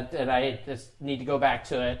 and I just need to go back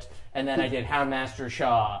to it, and then I did Houndmaster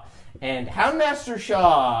Shaw. And Houndmaster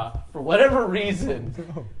Shaw, for whatever reason,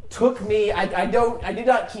 took me. I did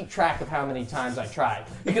not keep track of how many times I tried,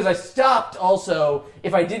 because I stopped. Also,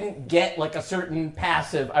 if I didn't get like a certain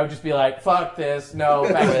passive, I would just be like, "Fuck this, no,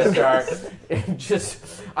 back to the start." And just,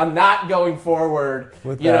 I'm not going forward.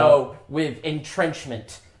 With you that. know, with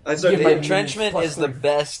entrenchment. I started Give my thinking, Entrenchment plus is the 3.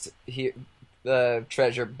 best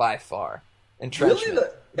treasure by far. Entrenchment.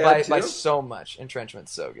 Really? By Too? so much.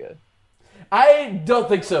 Entrenchment's so good. I don't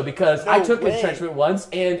think so, because I No took way. entrenchment once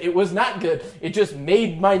and it was not good. It just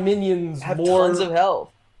made my minions Have more. tons of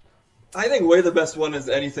health. I think way the best one is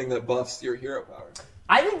anything that buffs your hero power.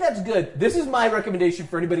 I think that's good. This is my recommendation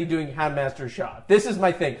for anybody doing Houndmaster Shaw. This is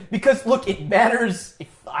my thing. Because, look, it matters.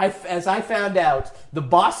 As I found out, the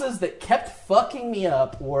bosses that kept fucking me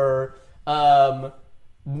up were,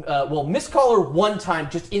 Mistcaller one time,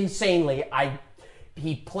 just insanely.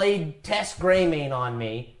 He played Tess Greymane on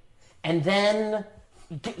me, and then,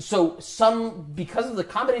 because of the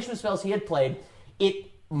combination of spells he had played,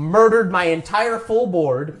 it murdered my entire full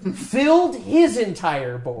board, filled his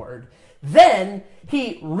entire board. Then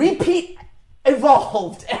he repeat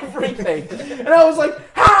evolved everything. And I was like,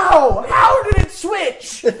 how? How did it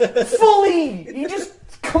switch? Fully. He just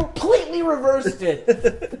completely reversed it.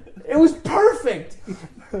 It was perfect.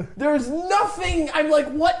 There's nothing. I'm like,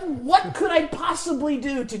 what could I possibly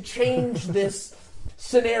do to change this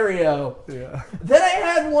scenario? Yeah. Then I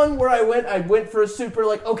had one where I went for a super,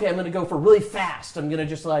 like, okay, I'm going to go for really fast. I'm going to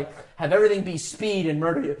just, like, have everything be speed and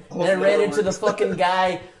murder you. And I ran into the fucking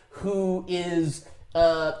guy who is,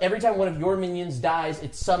 every time one of your minions dies,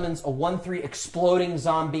 it summons a 1/3 exploding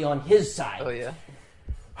zombie on his side. Oh, yeah.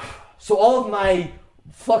 So all of my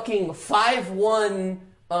fucking 5/1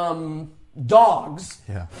 dogs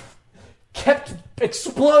Yeah. kept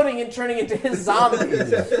exploding and turning into his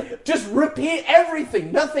zombies. Just repeat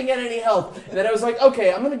everything. Nothing had any health. And then I was like,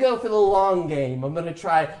 okay, I'm going to go for the long game. I'm going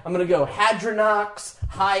to go Hadronox,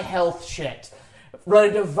 high health shit. Run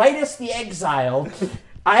into Vitus the Exile.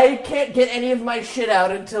 I can't get any of my shit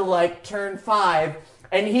out until, like, turn 5.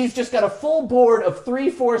 And he's just got a full board of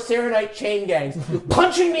 3-4 Serenite chain gangs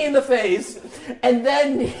punching me in the face, and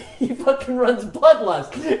then he fucking runs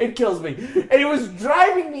Bloodlust and kills me. And it was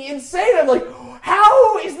driving me insane. I'm like,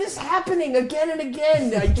 how is this happening again and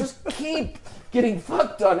again? I just keep getting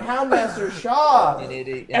fucked on Houndmaster Shaw. You need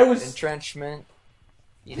It was- entrenchment.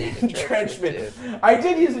 You need Entrenchment. dude. I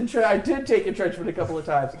did use I did take entrenchment a couple of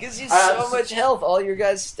times. It gives you so much health. All your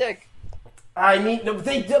guys stick. I mean, no,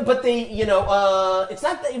 they you know, it's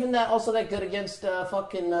not even that also that good against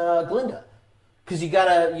fucking Glinda, because you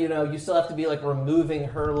gotta, you know, you still have to be like removing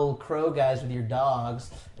her little crow guys with your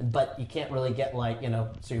dogs, but you can't really get like, you know,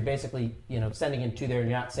 so you're basically, you know, sending in 2 there and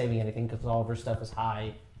you're not saving anything because all of her stuff is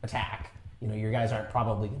high attack. You know, your guys aren't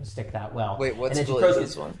probably going to stick that well. Wait, what's And then she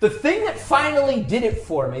Glinda's throws- one? The thing that finally did it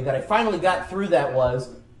for me, that I finally got through that was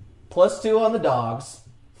 +2 on the dogs,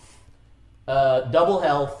 double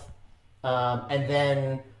health, and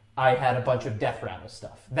then I had a bunch of Death Rattle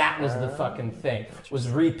stuff. That was the fucking thing.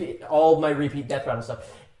 Was all my repeat Death Rattle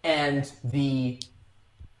stuff. And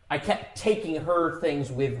I kept taking her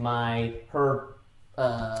things with her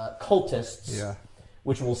cultists, Yeah.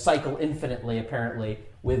 which will cycle infinitely, apparently,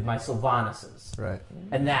 with my Sylvanuses. Right.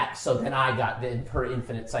 And so then I got her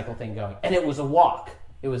infinite cycle thing going. And it was a walk.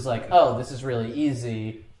 it was like, oh, this is really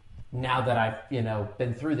easy now that I've,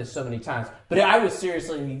 been through this so many times. But I was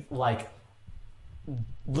seriously, like,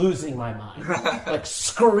 losing my mind. Like,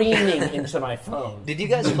 screaming into my phone. Did you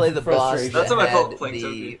guys play the boss Frustration. that That's how I felt had playing the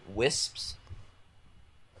Toki. wisps?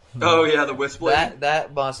 Oh yeah, the wisp blade.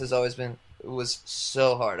 That boss has always was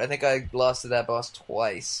so hard. I think I lost to that boss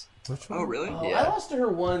twice. Which one? Oh really? Oh, Yeah. I lost to her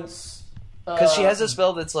once. Because she has a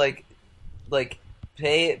spell that's like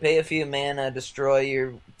pay a few mana, destroy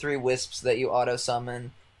your 3 wisps that you auto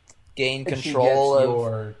summon, gain and she control gets of,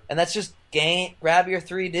 your... and that's just grab your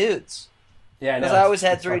 3 dudes. Yeah, Because I always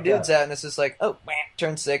had 3 dudes out, and it's just like, oh,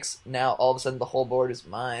 turn 6. Now all of a sudden the whole board is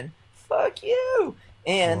mine. Fuck you.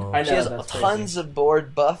 And Whoa. I know, she has that's tons of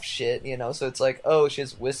board buff shit, so it's like, oh, she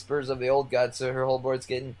has Whispers of the Old God, so her whole board's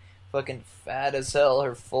getting fucking fat as hell,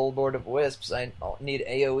 her full board of Wisps. I need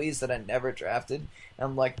AoEs that I never drafted.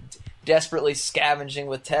 I'm like desperately scavenging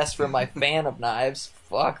with Tess for my Fan of Knives.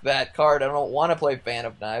 Fuck that card. I don't want to play Fan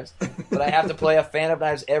of Knives, but I have to play a Fan of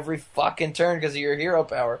Knives every fucking turn because of your hero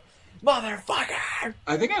power. Motherfucker!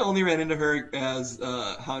 I think I only ran into her as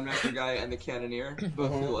Houndmaster guy and the Cannoneer,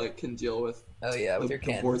 both who like can deal with Oh yeah, with the, your the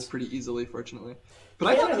cannons. boards pretty easily, fortunately. But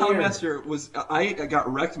I thought Cannoneer- Houndmaster was. I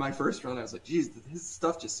got wrecked my first run. I was like, geez, his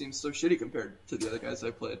stuff just seems so shitty compared to the other guys I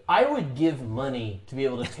played. I would give money to be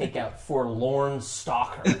able to take out Forlorn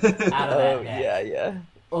Stalker out of that Oh deck. yeah.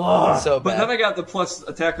 Ugh. So But bad. then I got the plus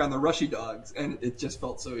attack on the Rushy Dogs, and it just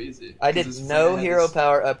felt so easy. I 'Cause did it's no like I had hero this-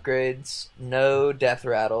 power upgrades, no death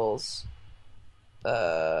rattles.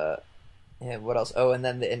 Yeah, what else? Oh, and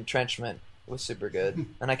then the entrenchment was super good.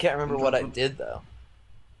 And I can't remember what I did though.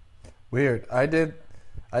 Weird. I did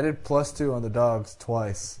 +2 on the dogs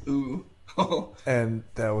twice, Ooh. and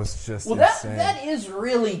that was just Well, insane. that is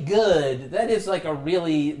really good. That is like a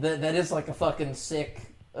really that is like a fucking sick.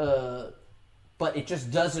 But it just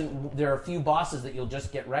doesn't. There are a few bosses that you'll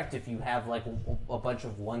just get wrecked if you have like a bunch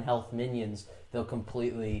of 1 health minions. They'll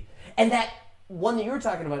completely. And that one that you were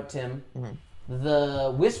talking about, Tim,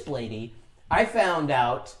 the Wisp Lady. I found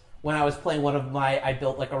out when I was playing one of my. I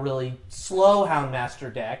built like a really slow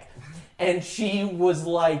Houndmaster deck. And she was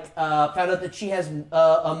like, found out that she has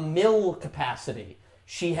a mill capacity.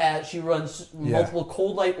 She runs multiple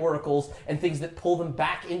Cold Light Oracles and things that pull them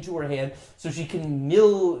back into her hand, so she can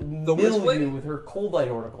mill Wisp Lady? you with her Cold Light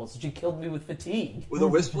Oracles. She killed me with fatigue. With a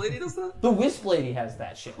Wisp Lady does that? The Wisp Lady has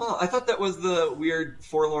that shit. Oh, I thought that was the weird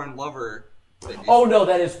Forlorn Lover thing. Oh no,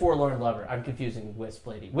 that is Forlorn Lover. I'm confusing Wisp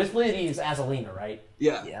Lady. Wisp Lady is Azalina, right?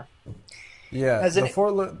 Yeah. Yeah. yeah. Has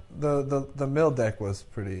The mill deck was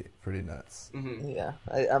pretty nuts. Yeah,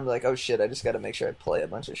 I'm like, oh shit, I just got to make sure I play a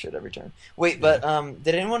bunch of shit every turn. Wait, but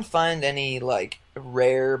did anyone find any like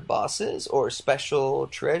rare bosses or special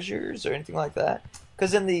treasures or anything like that?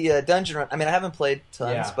 Because in the dungeon run, I mean, I haven't played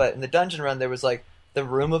tons, Yeah. but in the dungeon run there was like the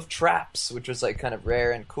Room of Traps, which was like kind of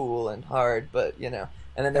rare and cool and hard, but and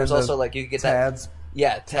then there was And the also like you could get Tad's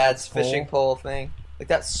Tad's pole. fishing pole thing. Like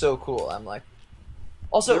that's so cool. I'm like,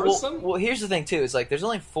 also, There was well, here's the thing too. Is like there's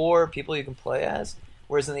only 4 people you can play as.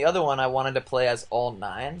 Whereas in the other one, I wanted to play as all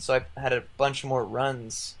 9, so I had a bunch more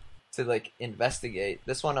runs to like investigate.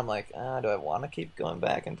 This one, I'm like, do I want to keep going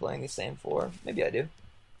back and playing the same 4? Maybe I do.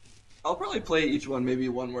 I'll probably play each one maybe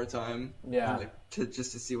one more time. Yeah. Like,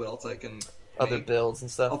 just to see what else I can. Other make. builds and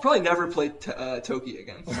I'll stuff. probably never play Toki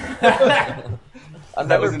again. I'm that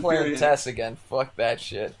never was playing infuriating. Tess again. Fuck that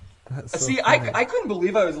shit. That's so See, funny. I couldn't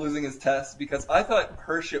believe I was losing his test because I thought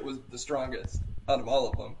her shit was the strongest out of all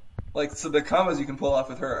of them. Like, so the combos you can pull off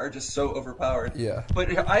with her are just so overpowered. Yeah.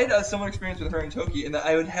 But I had a similar experience with her and Toki in that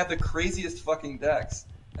I would have the craziest fucking decks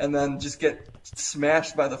and then just get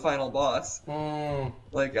smashed by the final boss.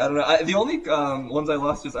 Like, I don't know. The only ones I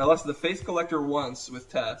lost is I lost the Face Collector once with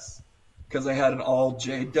Tess because I had an all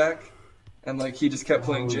Jade deck. And, like, he just kept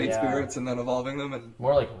playing Oh, Jade yeah. Spirits and then evolving them. And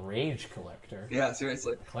More like Rage Collector. yeah,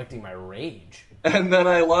 seriously. Collecting my rage. And then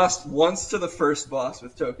I lost once to the first boss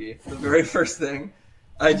with Toki, the very first thing.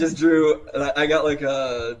 I just drew, and I got like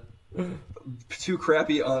too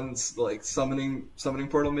crappy on like summoning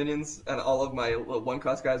portal minions, and all of my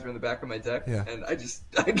 1-cost guys were in the back of my deck. Yeah. And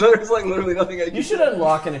there was like literally nothing I could You should do.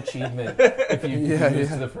 unlock an achievement if you Yeah, lose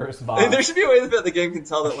yeah. to the first I boss. mean, there should be ways that the game can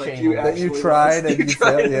tell that like Shame you on That actually you tried lost. and you tried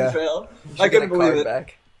failed, and yeah. failed. You I should get couldn't a believe card it.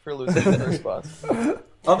 back for losing the first boss.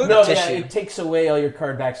 Other No, than, yeah, Tissue. it takes away all your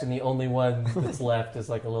card backs, and the only one that's left is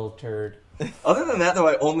like a little turd. other than that, though,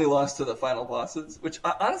 I only lost to the final bosses, which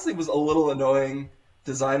honestly was a little annoying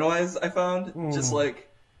design-wise. I found just like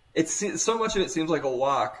so much of it seems like a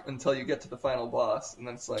walk until you get to the final boss, and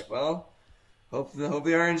then it's like, well, hope the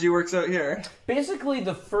RNG works out here. Basically,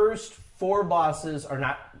 the first 4 bosses are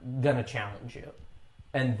not gonna challenge you,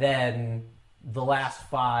 and then the last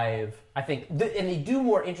 5, I think, and they do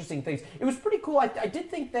more interesting things. It was pretty cool. I did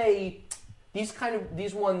think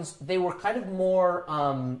these ones, they were kind of more,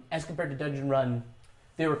 as compared to Dungeon Run,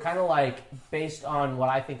 they were kind of like based on what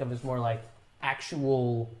I think of as more like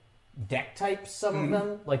actual deck types, some of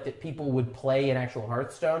them, like that people would play in actual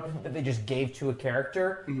Hearthstone, that they just gave to a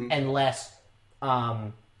character, and less,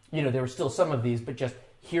 there were still some of these, but just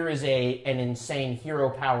here is an insane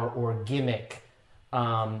hero power or gimmick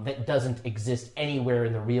that doesn't exist anywhere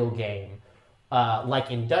in the real game.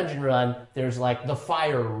 Like in Dungeon Run, there's like the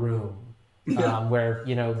fire room, where,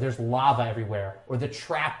 there's lava everywhere, or the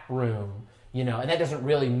trap room, and that doesn't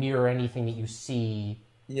really mirror anything that you see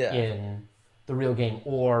in the real game.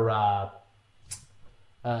 Or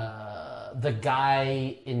the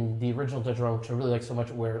guy in the original Dungeon Run, which I really like so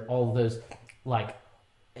much, where all of those, like,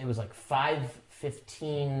 it was like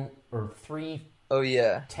 5-15 or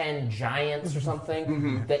 3-10 giants or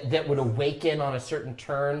something that would awaken on a certain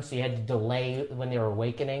turn, so you had to delay when they were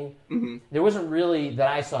awakening. There wasn't really, that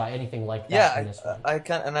I saw, anything like that in this one. I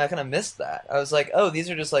kind of missed that. I was like, oh, these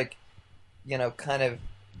are just like, kind of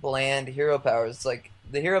bland hero powers. It's like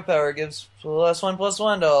the hero power gives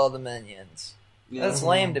 +1/+1 to all the minions. That's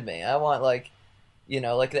lame to me. I want like the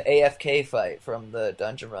AFK fight from the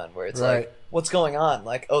Dungeon Run, where it's like, what's going on?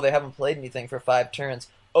 Like, oh, they haven't played anything for 5 turns.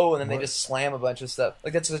 Oh, and then they just slam a bunch of stuff.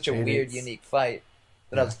 Like, that's such a weird, unique fight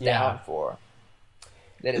that I was down for.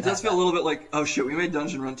 It does feel a little bit like, oh shit, we made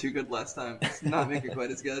Dungeon Run too good last time. Let's not make it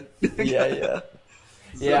quite as good. Yeah.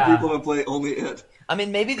 Some people would play only it. I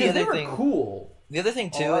mean, maybe the other thing... cool. The other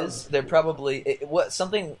thing, too, is they're probably...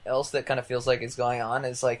 something else that kind of feels like is going on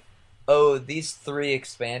is like, oh, these 3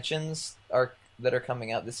 expansions that are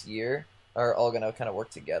coming out this year are all going to kind of work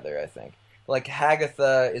together, I think. Like,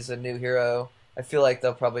 Hagatha is a new hero. I feel like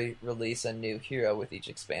they'll probably release a new hero with each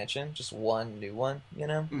expansion. Just one new one, I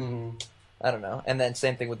don't know. And then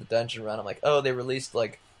same thing with the Dungeon Run. I'm like, oh, they released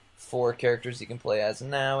like 4 characters you can play as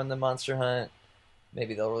now in the Monster Hunt.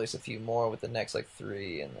 Maybe they'll release a few more with the next like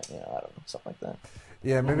 3, and I don't know, something like that.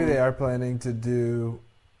 Yeah, maybe they are planning to do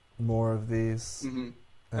more of these.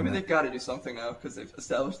 I mean, they've got to do something now because they've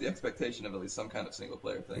established the expectation of at least some kind of single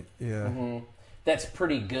player thing. Yeah. That's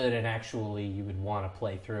pretty good, and actually you would want to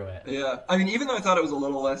play through it. Yeah, I mean, even though I thought it was a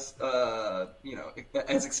little less,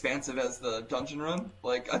 as expansive as the Dungeon Run,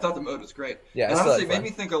 like, I thought the mode was great. Yeah, and honestly, it made me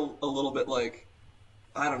think a little bit like,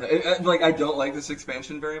 I don't know, I don't like this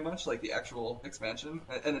expansion very much, like the actual expansion,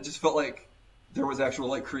 and it just felt like there was actual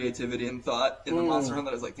like creativity and thought in the Monster Hunt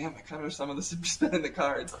that I was like, damn, I kind of wish some of this had just been in the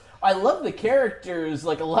cards. I love the characters.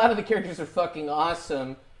 Like, a lot of the characters are fucking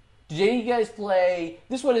awesome. Did any of you guys play...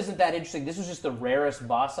 This one isn't that interesting. This was just the rarest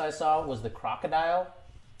boss I saw, was the crocodile.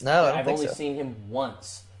 No, I don't I've think only so. seen him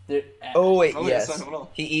once. Oh, wait, Oh, yes. yeah, it's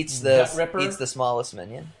not He eats Gut Ripper? the smallest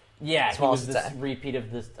minion. Yeah, he Smallest was this attack. repeat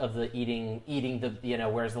of the eating the,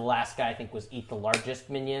 whereas the last guy, I think, was eat the largest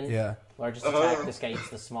minion. Yeah. Largest attack. This guy eats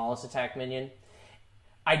the smallest attack minion.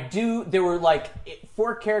 There were like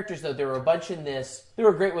 4 characters, though. There were a bunch in this. There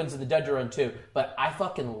were great ones in the Dungeon Run, too. But I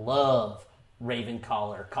fucking love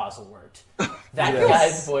Ravencaller Cosselwort. That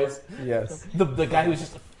guy's voice. Yes. The guy who's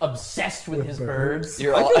just obsessed with his birds.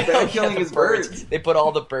 You're I all feel bad yeah, killing the his birds. They put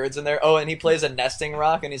all the birds in there. Oh, and he plays a nesting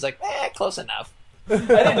rock, and he's like, close enough. I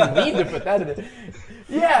didn't mean to put that in it.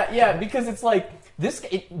 Yeah, because it's like this.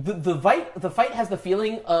 The fight has the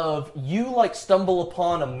feeling of you like stumble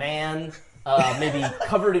upon a man, maybe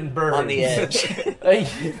covered in birds On the edge.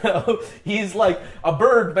 He's like a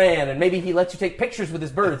bird man, and maybe he lets you take pictures with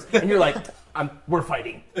his birds, and you're like, we're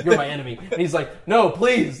fighting. You're my enemy. And he's like, no,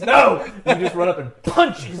 please, no. And you just run up and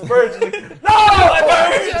punch his birds. And like, no, my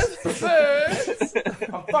birds!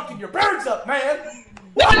 I'm fucking your birds up, man.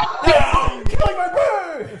 What? No! Killing my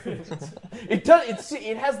birds!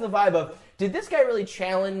 It has the vibe of, did this guy really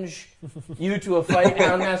challenge you to a fight,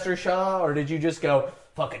 Houndmaster Shaw, or did you just go,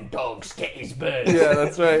 fucking dogs, get his birds? Yeah,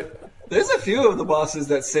 that's right. There's a few of the bosses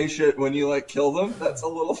that say shit when you like kill them. That's a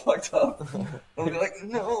little fucked up. I'll be like,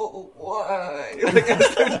 no, why? Like,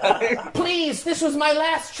 as they're dying. Please, this was my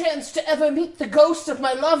last chance to ever meet the ghost of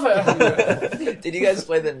my lover. Did you guys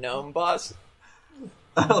play the gnome boss?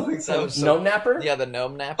 I don't think so. Gnome Napper? Yeah, the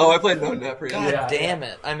gnome napper. Oh, I played No Napper. God Yeah. damn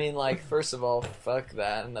it! I mean, like, first of all, fuck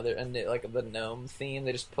that. Like the gnome theme.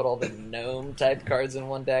 They just put all the gnome type cards in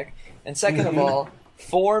one deck. And second of all,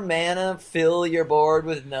 4 mana, fill your board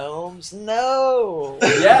with gnomes. No.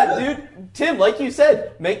 Yeah, dude. Tim, like you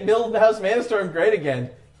said, make House Manastorm great again.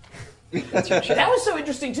 That was so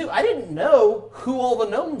interesting too. I didn't know who all the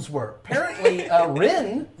gnomes were. Apparently,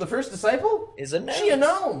 Rin, the first disciple, Is a gnome. she a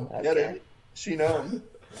gnome. Okay. She know.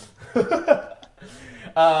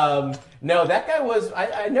 No, that guy was.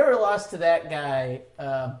 I never lost to that guy.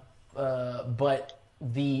 But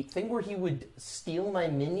the thing where he would steal my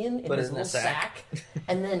minion in Put it his in a little sack. sack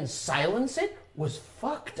and then silence it was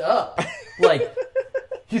fucked up. Like,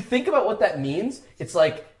 you think about what that means? It's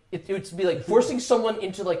like it would be like forcing someone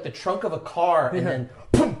into like the trunk of a car and then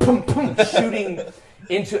pum pum pum shooting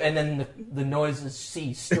into, and then the noises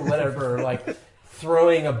ceased or whatever. Or like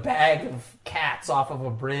throwing a bag of cats off of a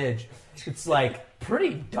bridge. It's like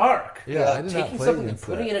pretty dark. Yeah, I did not Taking play something and against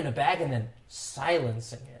putting that. it in a bag and then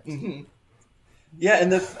silencing it. Yeah,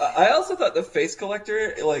 and I also thought the face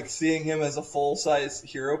collector, like seeing him as a full-size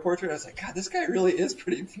hero portrait, I was like, God, this guy really is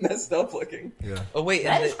pretty messed up looking. Yeah. Oh wait,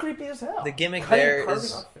 That and is creepy as hell. the gimmick Cutting- there carving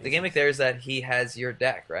is off the face. gimmick there is that he has your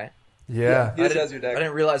deck, right? Yeah. He just has your I deck.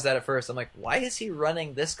 didn't realize that at first. I'm like, why is he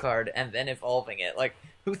running this card and then evolving it? Like,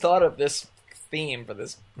 who thought of this theme for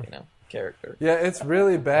this, character? Yeah, it's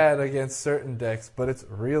really bad against certain decks, but it's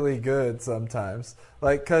really good sometimes.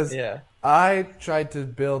 Like, because Yeah. I tried to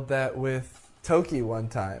build that with Toki one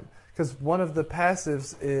time. Because one of the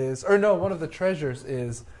passives is, or no, one of the treasures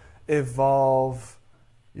is evolve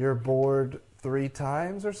your board 3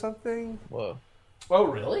 times or something. Whoa. Oh,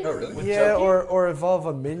 really? Oh, really? With Yeah, Toki? or evolve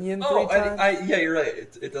a minion 3 times. yeah, you're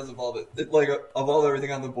right. It does evolve it. It like evolve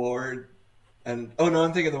everything on the board, and oh no,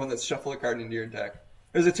 I'm thinking of the one that's shuffle a card into your deck.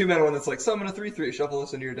 There's a 2-mana one that's like summon a 3/3, shuffle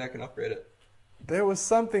this into your deck and upgrade it. There was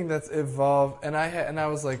something that's evolved, and I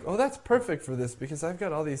was like, oh, that's perfect for this because I've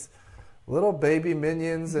got all these little baby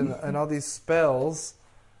minions and all these spells,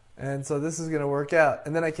 and so this is going to work out.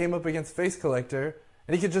 And then I came up against Face Collector,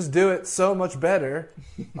 and he could just do it so much better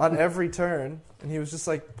on every turn, and he was just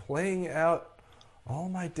like playing out all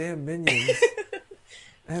my damn minions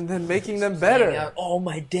and then making them Playing better. out all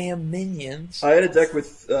my damn minions. I had a deck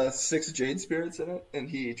with 6 Jade Spirits in it, and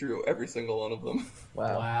he drew every single one of them.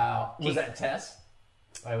 Wow. Wow. Was that Tess?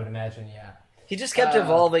 I would imagine, yeah. He just kept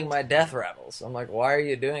evolving my Death Rattles. I'm like, why are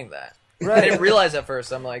you doing that? I Right. didn't realize at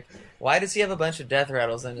first. I'm like, why does he have a bunch of Death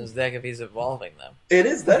Rattles in his deck if he's evolving them? That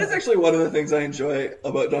is actually one of the things I enjoy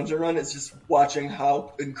about Dungeon Run is just watching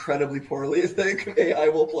how incredibly poorly the AI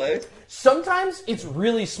will play. Sometimes it's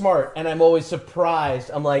really smart, and I'm always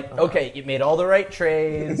surprised. I'm like, okay, it made all the right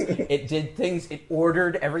trades. It did things. It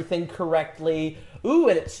ordered everything correctly. Ooh,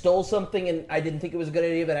 and it stole something, and I didn't think it was a good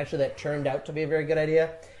idea, but actually that turned out to be a very good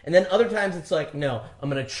idea. And then other times it's like, no, I'm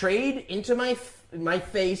going to trade into my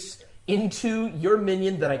face into your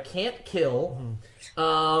minion that I can't kill.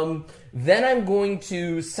 Then I'm going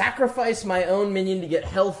to sacrifice my own minion to get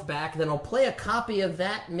health back. Then I'll play a copy of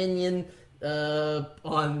that minion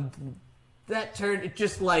on that turn. It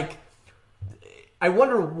just like, I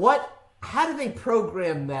wonder how do they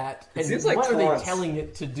program that? And seems like what are taunts. they telling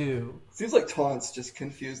it to do? Seems like taunts just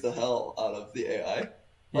confuse the hell out of the AI.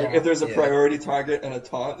 Like, Yeah. if there's a Yeah. priority target and a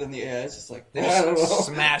taunt, then the AI is just like, They I don't know. just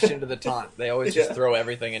smash into the taunt. They always just Yeah. throw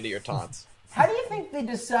everything into your taunts. How do you think they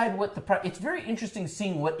decide what it's very interesting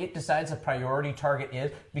seeing what it decides a priority target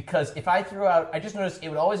is, because if I threw out, I just noticed it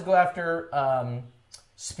would always go after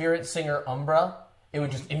Spirit Singer Umbra. It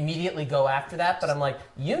would just immediately go after that, but I'm like,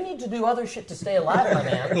 you need to do other shit to stay alive, my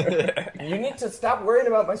man. You need to stop worrying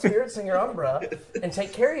about my Spirit Singer Umbra and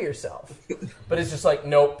take care of yourself. But it's just like,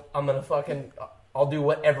 nope, I'll do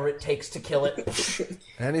whatever it takes to kill it.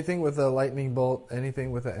 Anything with a lightning bolt,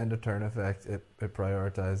 anything with an end of turn effect, it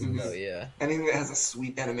prioritizes. Oh yeah. Anything that has a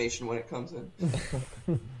sweet animation when it comes in.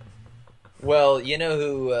 Well, you know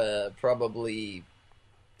who probably,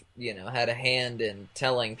 had a hand in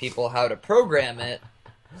telling people how to program it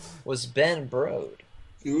was Ben Brode.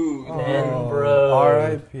 Ooh. Ben Oh, Brode.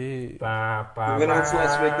 R.I.P. We announced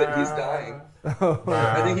last week that he's dying.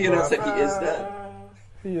 I think he announced that he is dead.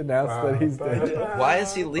 He announced that he's dead. Why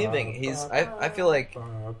is he leaving? I feel like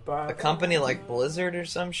a company like Blizzard or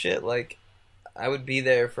some shit, like, I would be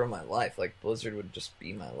there for my life. Like, Blizzard would just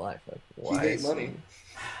be my life. Like, why He made is money.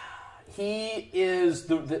 He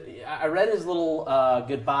is I read his little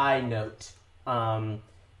goodbye note,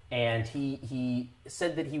 and he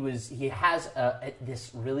said that he has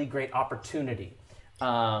this really great opportunity.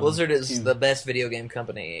 Blizzard is the best video game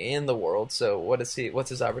company in the world, so what's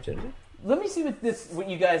his opportunity? Let me see what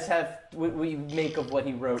you guys have, what you make of what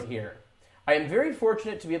he wrote here. I am very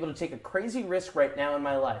fortunate to be able to take a crazy risk right now in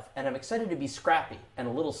my life, and I'm excited to be scrappy and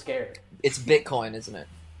a little scared. It's Bitcoin, isn't it?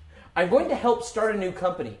 I'm going to help start a new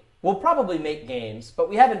company. We'll probably make games, but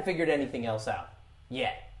we haven't figured anything else out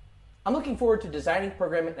yet. I'm looking forward to designing,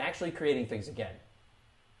 programming, and actually creating things again.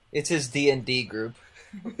 It's his D&D group.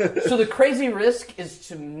 So the crazy risk is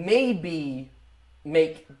to maybe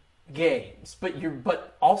make games,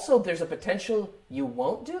 but also there's a potential you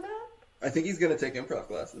won't do that? I think he's gonna take improv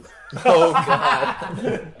classes. Oh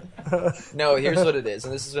god. No, here's what it is,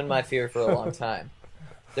 and this has been my fear for a long time.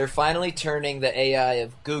 They're finally turning the AI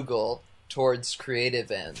of Google towards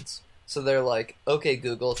creative ends. So they're like, okay,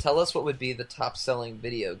 Google, tell us what would be the top-selling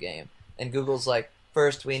video game. And Google's like,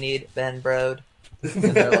 first we need Ben Brode. And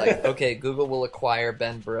they're like, okay, Google will acquire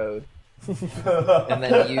Ben Brode. And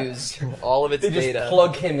then use all of its They just data.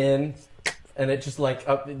 plug him in, and it just like,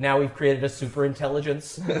 now we've created a super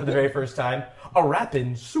intelligence for the very first time. A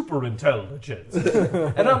rapping super intelligence.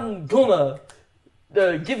 And I'm gonna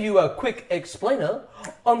give you a quick explainer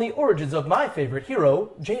on the origins of my favorite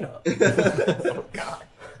hero, Jaina. Oh, God.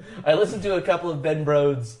 I listened to a couple of Ben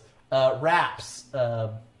Brode's raps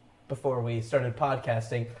before we started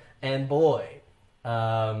podcasting, and boy,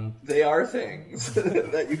 They are things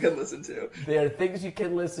that you can listen to. they are things you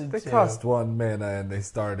can listen They to. cost 1 mana and they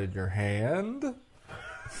start in your hand.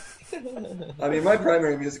 I mean, my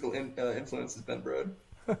primary musical influence is Ben Brode.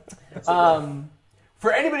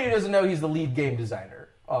 For anybody who doesn't know, he's the lead game designer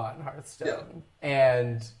on Hearthstone,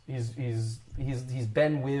 and he's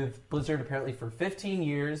been with Blizzard apparently for 15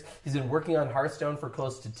 years. He's been working on Hearthstone for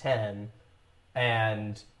close to 10,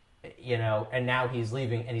 and now he's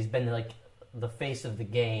leaving, and he's been like the face of the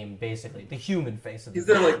game, basically the human face of the He's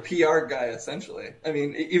game. their like PR guy, essentially. I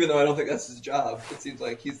mean, even though I don't think that's his job, it seems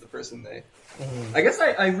like he's the person they. I guess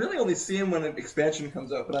I really only see him when an expansion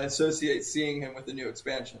comes out, but I associate seeing him with the new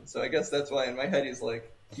expansion. So I guess that's why in my head he's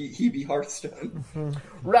like he be Hearthstone.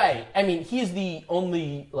 Right. I mean, he's the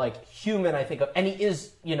only like human I think of, and he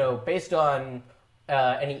is, based on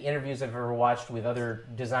any interviews I've ever watched with other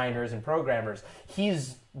designers and programmers,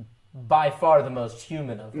 he's by far the most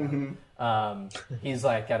human of them. He's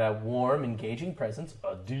like got a warm, engaging presence,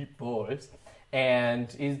 a deep voice, and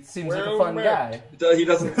he seems like a fun guy. He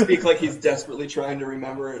doesn't speak like he's desperately trying to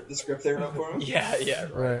remember the script they wrote for him. Yeah.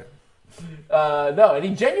 Right. No, and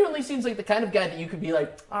he genuinely seems like the kind of guy that you could be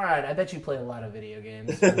like, all right, I bet you play a lot of video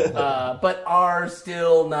games, but are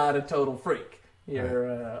still not a total freak. You're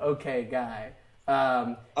an okay guy.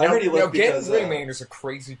 I already left because Getting Rayman is a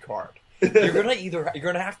crazy card. You're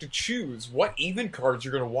gonna have to choose what even cards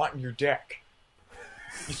you're gonna want in your deck.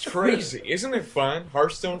 It's crazy, isn't it fun?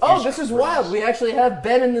 Hearthstone. Oh, this is wild. We actually have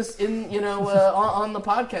Ben on the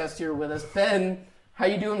podcast here with us. Ben, how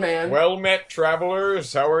you doing, man? Well met,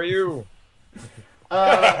 travelers. How are you?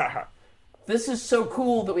 This is so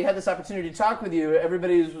cool that we had this opportunity to talk with you.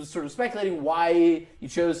 Everybody was sort of speculating why you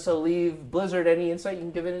chose to leave Blizzard. Any insight you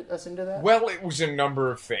can give us into that? Well, it was a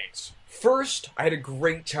number of things. First, I had a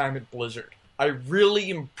great time at Blizzard. I really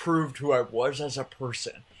improved who I was as a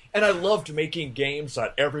person. And I loved making games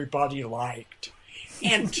that everybody liked.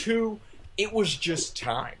 And two, it was just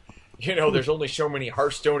time. There's only so many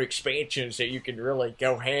Hearthstone expansions that you can really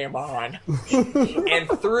go ham on. And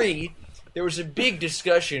three, there was a big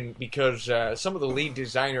discussion because some of the lead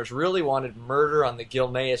designers really wanted Murder on the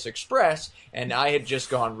Gilneas Express, and I had just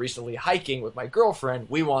gone recently hiking with my girlfriend.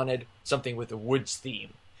 We wanted something with a woods theme.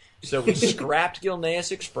 So we scrapped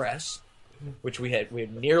Gilneas Express, which we had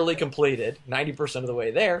nearly completed, 90% of the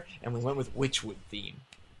way there, and we went with Witchwood theme.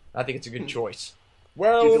 I think it's a good choice.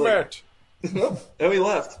 Well met. And we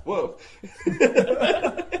left. Whoa.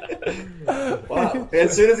 Wow. And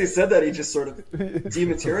as soon as he said that, he just sort of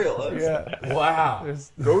dematerialized. Yeah. Wow.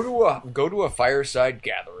 Go to a fireside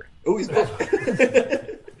gathering. Oh, he's back.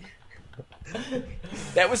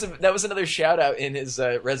 That was another shout out in his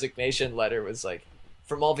resignation letter. Was like,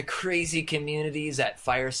 from all the crazy communities at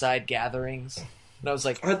fireside gatherings. And I was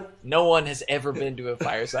like, no one has ever been to a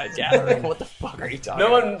fireside gathering. What the fuck are you talking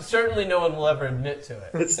about? Certainly no one will ever admit to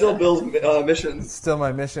it. It's still Bill's mission. Still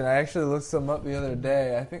my mission. I actually looked some up the other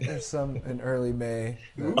day. I think there's some in early May.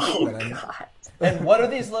 God. And what are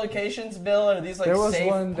these locations, Bill? Are these like There was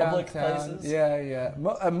safe one public downtown. places? Yeah.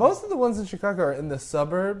 Most of the ones in Chicago are in the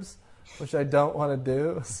suburbs, which I don't want to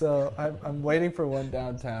do. So I'm waiting for one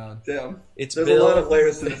downtown. Damn. It's There's Bill. a lot of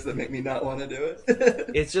layers to this that make me not want to do it.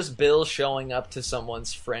 It's just Bill showing up to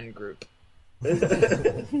someone's friend group. We're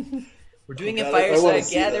doing a God, I wanna fireside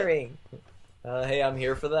see that. gathering. Hey, I'm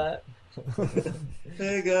here for that.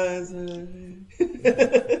 Hey, guys.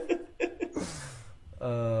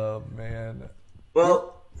 Oh man.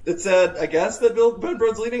 Well, it's sad, I guess, that Ben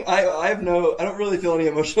Brode's leading. I don't really feel any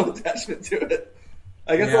emotional attachment to it.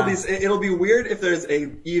 I guess it'll be weird if there's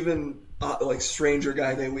a even stranger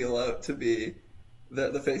guy they wheel out to be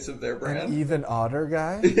the face of their brand. An even odder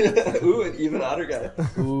guy. Ooh, an even otter guy.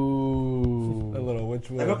 Ooh. A little which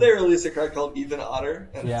I one? hope they release a card called Even Otter,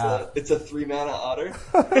 and Yeah. it's a 3-mana otter.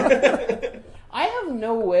 I have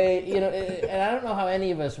no way, and I don't know how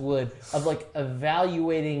any of us would, of like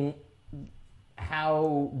evaluating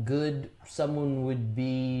how good someone would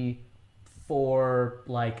be for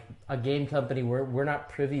like a game company where we're not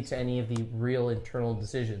privy to any of the real internal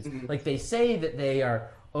decisions. Like they say that they are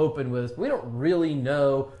open with us, but we don't really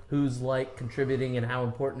know who's like contributing and how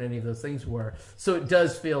important any of those things were. So it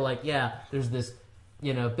does feel like, yeah, there's this,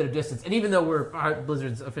 bit of distance. And even though we're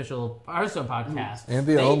Blizzard's official Hearthstone podcast, And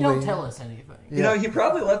they the don't only- tell us anything. You know, he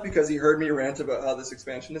probably left because he heard me rant about how this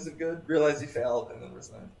expansion isn't good, realized he failed, and then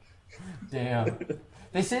resigned. Damn.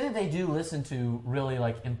 They say that they do listen to really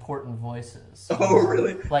like important voices. Oh,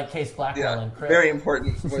 really? Like Case Blackwell Yeah, and Chris. very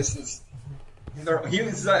important voices. He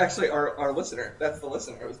was actually our listener. That's the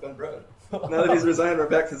listener. It was Ben Brode. Now that he's resigned, we're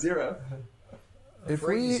back to zero. If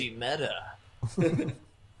Crazy we meta.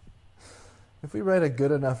 if we write a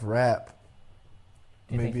good enough rap,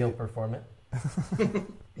 Do you think maybe he'll perform it?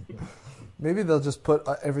 maybe they'll just put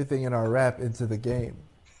everything in our rap into the game.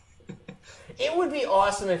 It would be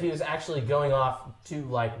awesome if he was actually going off to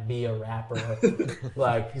like be a rapper.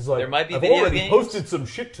 Like he's like, There might be I've video already games." posted some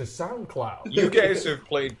shit to SoundCloud. You guys have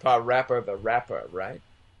played Rapper the Rapper, right?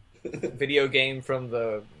 Video game from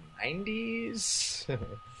the 90s?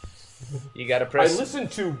 You gotta I press...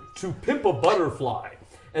 listened to Pimp a Butterfly,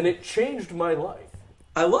 and it changed my life.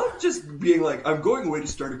 I love just being like, I'm going away to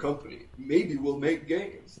start a company. Maybe we'll make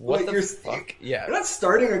games. What Like, the fuck? Yeah. You're not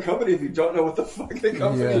starting a company if you don't know what the fuck the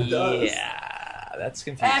company does. Yeah, that's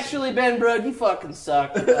confusing. Actually, Ben Brode, you fucking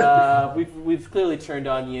suck. We've clearly turned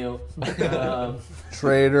on you.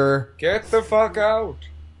 Traitor. Get the fuck out.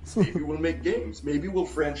 Maybe we'll make games. Maybe we'll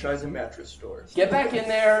franchise a mattress store. Get back in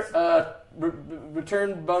there.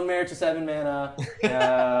 Return Bone Mare to 7 mana.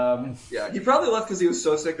 Yeah, he probably left because he was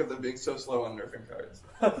so sick of them being so slow on nerfing cards.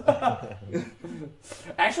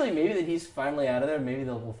 Actually, maybe that he's finally out of there. Maybe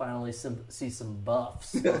we'll finally see some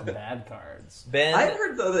buffs on bad cards. Ben, I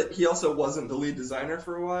heard though that he also wasn't the lead designer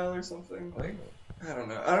for a while or something. Like, I don't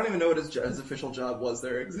know. I don't even know what his official job was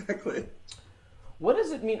there exactly. What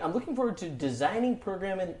does it mean? I'm looking forward to designing,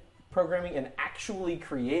 programming, and actually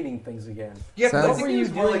creating things again. Yeah, but I Sounds- think he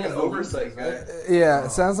was more like an oversight guy. Yeah,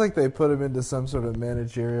 it sounds like they put him into some sort of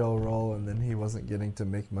managerial role, and then he wasn't getting to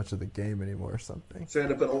make much of the game anymore or something. So he had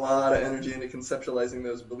to put a lot of energy into conceptualizing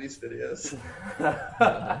those release videos.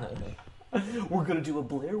 We're gonna do a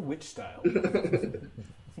Blair Witch style.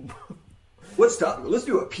 What's topical? Let's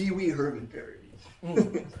do a Pee Wee Herman parody.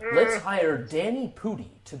 Let's hire Danny Pudi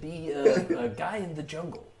to be a guy in the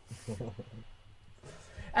jungle.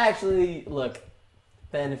 Actually, look,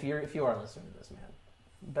 Ben, if you are listening to this, man,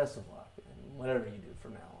 best of luck and whatever you do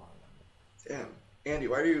from now on. Damn, Andy,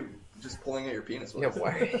 why are you just pulling at your penis? yeah,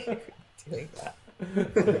 why are you doing that?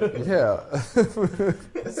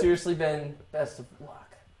 Yeah. Seriously, Ben, best of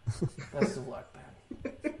luck. Best of luck,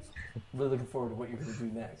 Ben. Really looking forward to what you're going to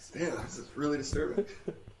do next. Damn, this is really disturbing.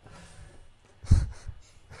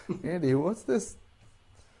 Andy, what's this?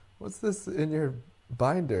 What's this in your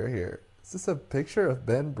binder here? Is this a picture of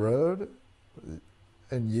Ben Brode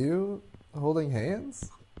and you holding hands?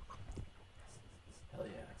 Hell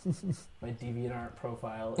yeah. My DeviantArt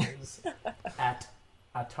profile is at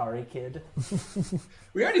Atari Kid.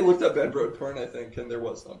 We already looked up Ben Brode porn, I think, and there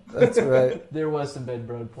was some. That's right. There was some Ben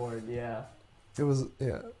Brode porn, yeah. It was,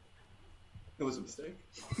 yeah. It was a mistake.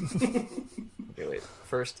 Okay, wait.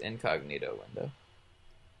 First incognito window.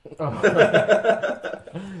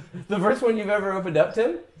 The first one you've ever opened up,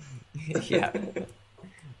 Tim? Yeah.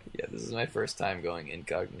 Yeah, this is my first time going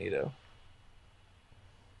incognito.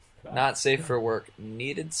 Not safe for work.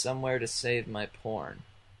 Needed somewhere to save my porn.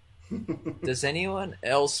 Does anyone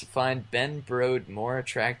else find Ben Brode more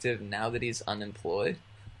attractive now that he's unemployed?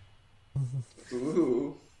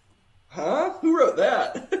 Ooh. Huh? Who wrote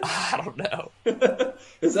that? I don't know.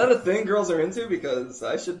 Is that a thing girls are into? Because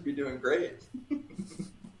I should be doing great.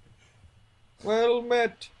 Well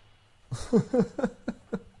met.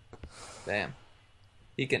 Damn.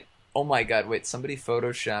 He can... Oh my god, wait, somebody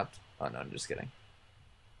photoshopped... Oh no, I'm just kidding.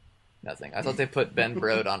 Nothing. I thought they put Ben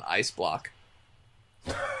Brode on Ice Block.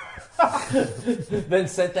 Then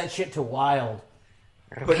sent that shit to Wild.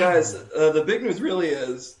 But guys, the big news really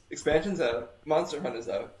is expansion's out, Monster Hunt is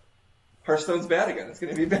out, Hearthstone's bad again. It's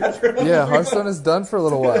going to be bad for another Yeah, 3 Hearthstone months. is done for a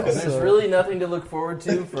little while. There's so- really nothing to look forward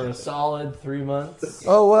to for a solid 3 months.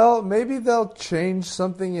 Oh, well, maybe they'll change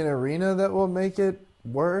something in Arena that will make it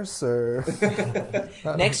worse, or...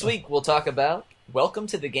 Next week, we'll talk about Welcome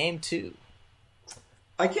to the Game 2.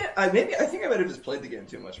 I think I might have just played the game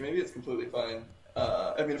too much. Maybe it's completely fine.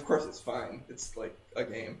 I mean, of course it's fine. It's like a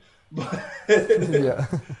game. But Yeah.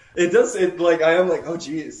 I am like, oh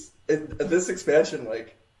geez. This expansion,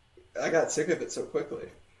 like, I got sick of it so quickly.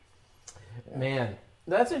 Man,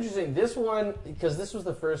 That's interesting. This one, because this was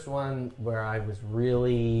the first one where I was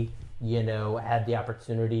really, had the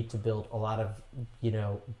opportunity to build a lot of,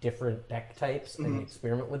 different deck types and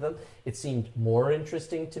experiment with them. It seemed more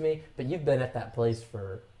interesting to me. But you've been at that place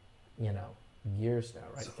for, years now,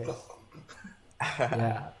 right, Case?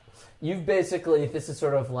 Yeah. You've basically, this is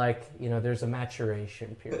sort of like, there's a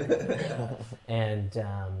maturation period. And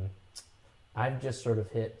I've just sort of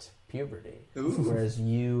hit puberty, whereas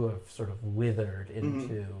you have sort of withered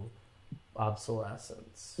into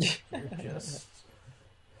obsolescence. You're just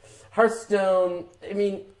Hearthstone. I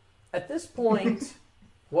mean, at this point,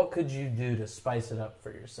 what could you do to spice it up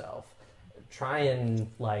for yourself? Try and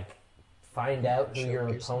find out who your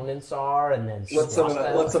opponents are, and then let someone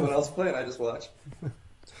else play, and I just watch.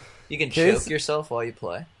 You can choke yourself while you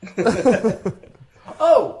play.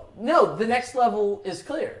 Oh no! The next level is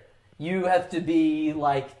clear. You have to be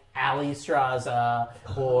like Ali Straza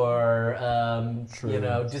or,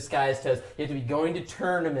 Disguised Toast. You have to be going to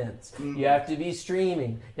tournaments. You have to be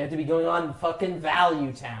streaming. You have to be going on fucking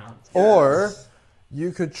Value Town. Or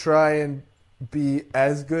you could try and be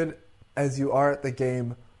as good as you are at the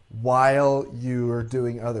game while you are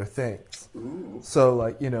doing other things. Ooh.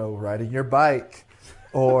 So, riding your bike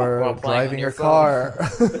or driving your car.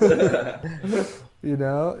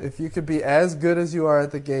 If you could be as good as you are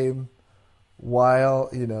at the game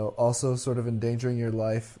while, also sort of endangering your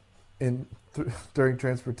life during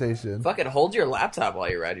transportation. Fucking hold your laptop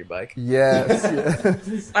while you ride your bike. Yes.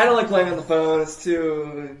 I don't like playing on the phone. It's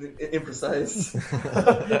too imprecise.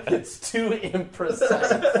 It's too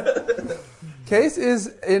imprecise. Case is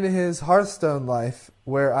in his Hearthstone life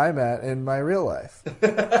where I'm at in my real life.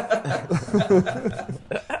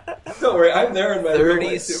 Don't worry, I'm there in my real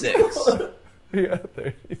life too. 36. Yeah,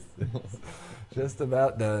 36. Just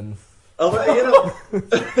about done.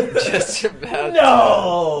 Just about.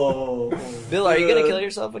 No! Bill, are you going to kill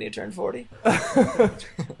yourself when you turn 40?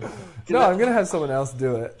 No, I'm going to have someone else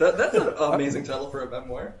do it. That's an amazing title for a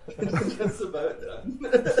memoir. Just about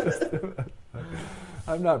done.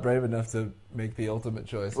 I'm not brave enough to make the ultimate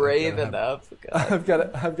choice. Brave enough? God. I've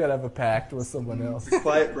got to have a pact with someone else. The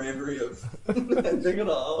quiet bravery of ending it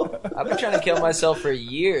all. I've been trying to kill myself for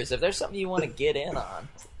years. If there's something you want to get in on.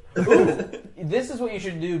 Ooh, this is what you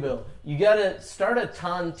should do, Bill. You gotta start a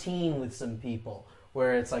tontine with some people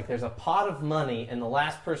where it's like there's a pot of money and the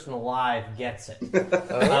last person alive gets it.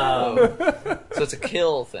 So it's a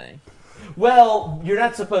kill thing. Well, you're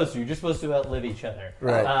not supposed to. You're just supposed to outlive each other.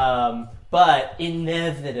 Right. But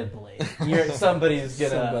inevitably, somebody's gonna.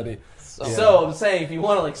 Somebody. So I'm saying, if you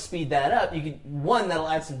want to speed that up, you can that'll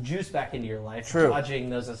add some juice back into your life, True.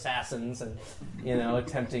 dodging those assassins and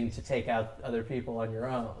attempting to take out other people on your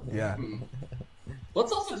own. Yeah.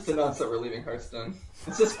 Let's also just announce that we're leaving Hearthstone.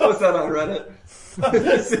 Let's just post that on Reddit.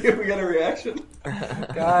 See if we get a reaction.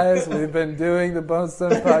 Guys, we've been doing the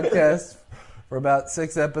Bonestone podcast for about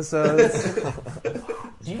 6 episodes.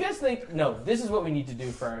 Do you guys think? No, this is what we need to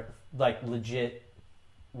do for legit.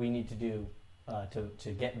 We need to do.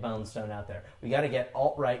 To get Bonestone out there, we got to get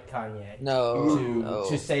alt-right Kanye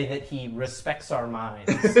to say that he respects our minds.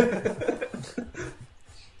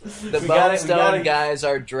 The Bonestone guys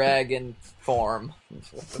are dragon form.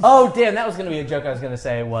 Oh damn, that was going to be a joke I was going to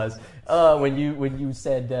say was when you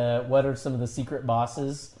said what are some of the secret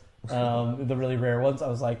bosses, the really rare ones. I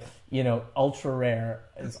was like, ultra rare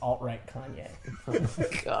is alt-right Kanye.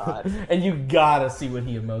 God. And you gotta see what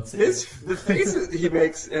he emotes. The faces he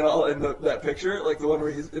makes in that picture, like the one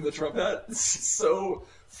where he's in the Trump hat, it's so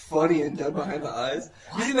funny and dead behind the eyes.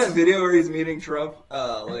 You seen that video where he's meeting Trump,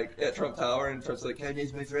 at Trump Tower, and Trump's like,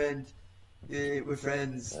 "Kanye's my friend, we're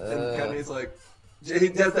friends," and Kanye's like. He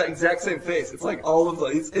does that exact same face. It's like all of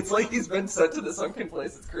those. It's like he's been sent to the sunken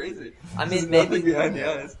place. It's crazy. I mean, There's maybe nothing behind the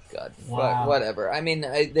eyes. God, Wow. whatever. I mean,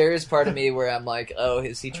 there is part of me where I'm like, oh,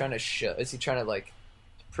 is he trying to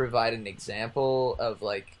provide an example of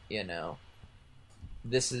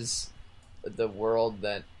this is the world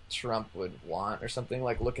that Trump would want or something?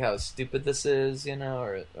 Like, look how stupid this is,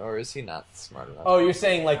 or is he not smart enough? Oh, you're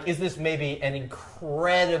saying is this maybe an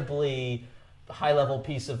incredibly high-level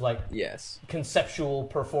piece of yes, conceptual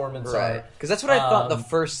performance right? art. Because that's what I thought the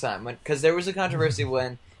first time. Because there was a controversy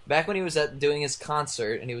back when he was doing his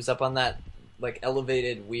concert and he was up on that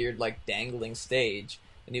elevated, weird, dangling stage,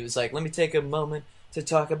 and he was like, "Let me take a moment to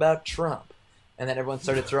talk about Trump," and then everyone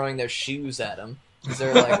started throwing their shoes at him because they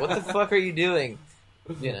were like, "What the fuck are you doing?"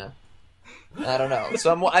 I don't know.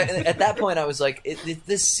 So at that point, I was like,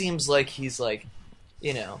 "This seems like he's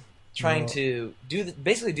trying to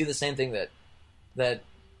basically do the same thing that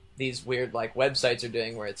these weird websites are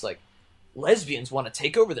doing, where it's lesbians want to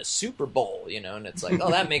take over the Super Bowl, and it's like,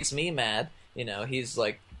 oh, that makes me mad. You know, he's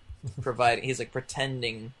like providing. He's like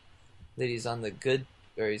pretending that he's on the good,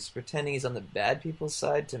 or he's pretending he's on the bad people's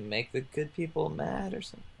side to make the good people mad or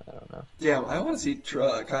something. I don't know. Damn, I want to see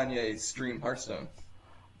Kanye stream Hearthstone.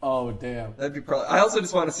 Oh damn! That'd be probably. I also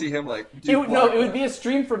just want to see him like. Do It would be a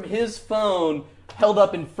stream from his phone held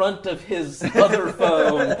up in front of his other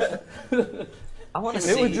phone. I want to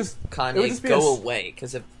It see would just- Kanye it would just be go a- away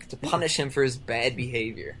because to punish him for his bad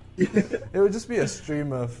behavior. It would just be a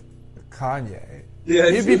stream of Kanye. Yeah,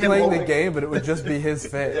 He'd be him playing the rolling. game, but it would just be his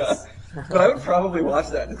face. Yeah. But I would probably watch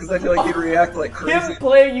that because I feel like he'd react like crazy. Him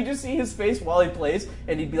playing, you just see his face while he plays,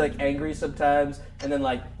 and he'd be like angry sometimes, and then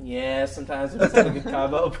like yeah, sometimes it's just a good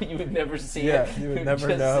combo, but you would never see Yeah, it. you would You'd never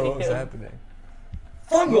just know see what was him. happening.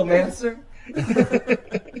 Fungal Mancer.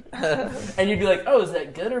 And you'd be like, oh, is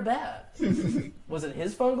that good or bad? Was it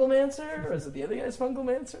his fungal mancer, or was it the other guy's fungal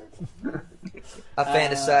mancer? I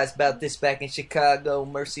fantasized about this back in Chicago.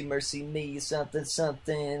 Mercy, mercy me, something,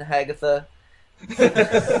 something, Hagatha.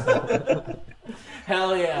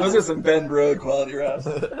 Hell yeah. Those are some Bend Road quality raps.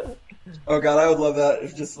 Oh god, I would love that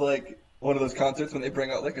if just like one of those concerts when they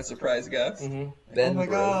bring out like a surprise guest. Mm-hmm. Like, oh Ben my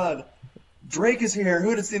Bro. god, Drake is here.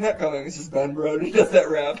 Who'd have seen that coming? It's just Ben Road. He does that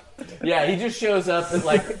rap. Yeah, he just shows up at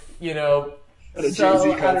like, you know, At a so,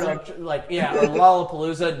 Jay-Z I don't know, like, yeah, or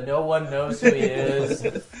Lollapalooza, no one knows who he is.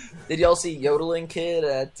 Did y'all see Yodeling Kid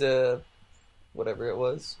at whatever it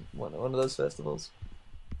was? One of those festivals?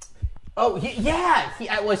 Oh,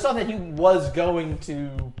 I saw that he was going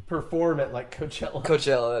to perform at like Coachella.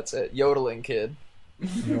 Coachella, that's it. Yodeling Kid.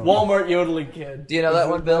 Walmart yodeling kid. Do you know that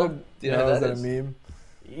one, Bill? Do you know No, who is that that is? a meme?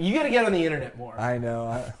 You gotta get on the internet more. I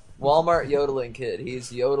know. Walmart Yodeling Kid.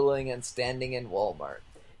 He's yodeling and standing in Walmart.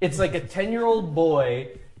 It's like a 10-year-old boy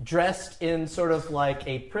dressed in sort of like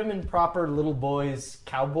a prim and proper little boy's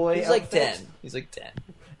cowboy He's like outfit. 10. He's like 10.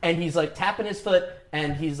 And he's like tapping his foot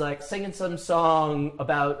and he's like singing some song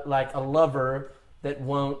about like a lover that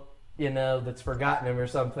won't, you know, that's forgotten him or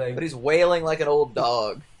something. But he's wailing like an old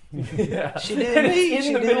dog. Yeah. She did And me, it's she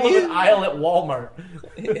in the did middle of you. an aisle at Walmart.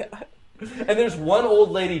 Yeah. And there's one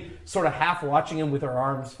old lady sort of half watching him with her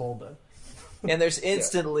arms folded. And there's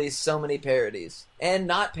instantly so many parodies. And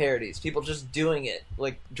not parodies. People just doing it.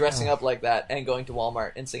 Like dressing up like that and going to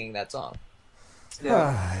Walmart and singing that song.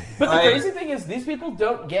 Yeah. But the crazy thing is, these people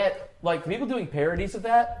don't get, like, people doing parodies of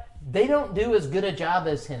that, they don't do as good a job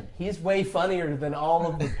as him. He's way funnier than all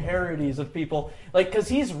of the parodies of people. Like, because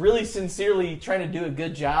he's really sincerely trying to do a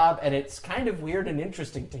good job, and it's kind of weird and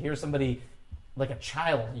interesting to hear somebody, like a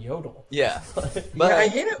child, yodel. Yeah. But Yeah, I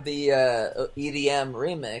hate it. the EDM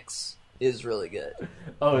remix is really good.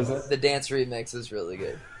 Oh, is it? The dance remix is really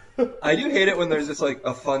good. I do hate it when there's just like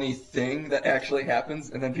a funny thing that actually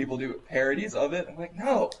happens and then people do parodies of it. I'm like,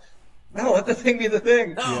 no, let the thing be the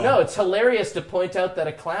thing. No, it's hilarious to point out that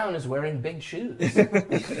a clown is wearing big shoes.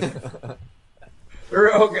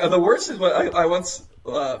 Or, the worst is what I once,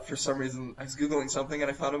 for some reason, I was Googling something and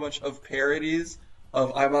I found a bunch of parodies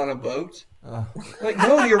of I'm on a Boat. Like,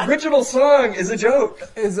 no, the original song is a joke.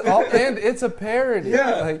 And it's a parody.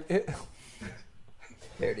 Yeah. Like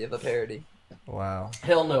Parody of a parody. Wow.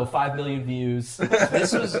 Hell no, 5 million views.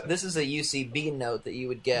 This is a UCB note that you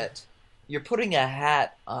would get. You're putting a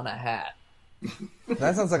hat on a hat.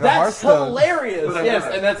 That sounds like a That's Hearthstone. hilarious. But Yes,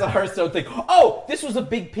 I- and that's a Hearthstone thing. Oh, this was a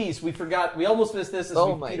big piece. We forgot. We almost missed this as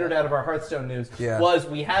Oh we my petered God. out of our Hearthstone news. Yeah. Was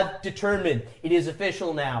we had determined, it is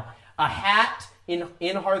official now, a hat in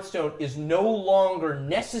Hearthstone is no longer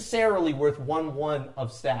necessarily worth 1/1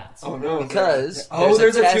 of stats. Oh no. Because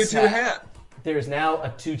there's a test tutu hat. There's now a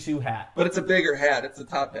 2/2 hat. But it's a bigger hat. It's a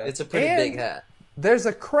top hat. It's a pretty And- big hat. There's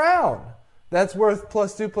a crown that's worth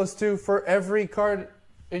 +2/+2 for every card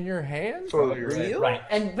in your hand. Oh, you're right.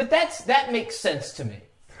 Right. But that makes sense to me.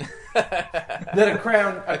 That a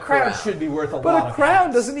crown should be worth a lot. But a of crown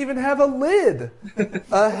hats. doesn't even have a lid.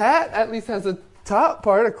 A hat at least has a top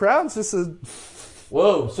part. A crown's just a.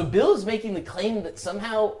 Whoa! So Bill is making the claim that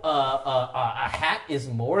somehow a hat is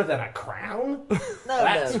more than a crown. No,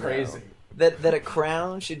 That's no. crazy. That a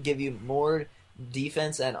crown should give you more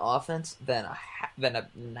defense and offense than a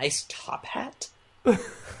nice top hat.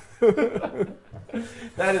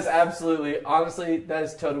 That is absolutely, honestly, that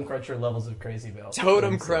is Totem Cruncher levels of crazy, Bill.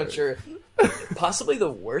 Totem Cruncher, possibly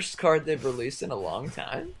the worst card they've released in a long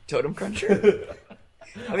time. Totem Cruncher.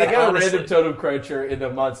 I mean, I got honestly, a random Totem Cruncher in a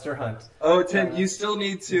Monster Hunt. Oh, Tim, you still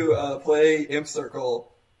need to play Imp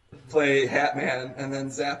Circle, play Hat Man, and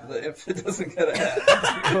then zap the imp that doesn't get a hat.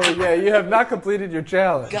 Oh yeah, you have not completed your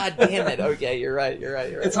challenge. God damn it. Okay, you're right.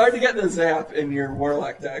 It's hard to get the zap in your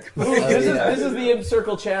Warlock deck. This is the Imp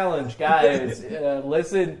Circle challenge, guys.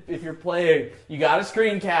 Listen, if you're playing, you got to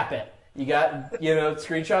screen cap it. You got,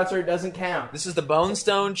 screenshots or it doesn't count. This is the Bone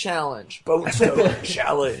Stone Challenge. Bonestone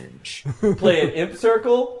Challenge. Play an imp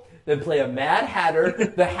circle, then play a Mad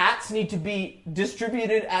Hatter. The hats need to be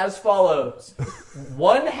distributed as follows.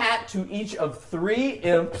 1 hat to each of 3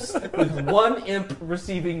 imps, with 1 imp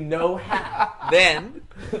receiving no hat. Then,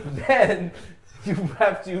 Then you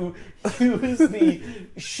have to use the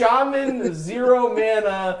Shaman 0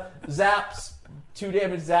 mana zaps, 2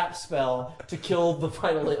 damage zap spell to kill the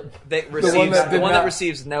final imp. the one that one did that not-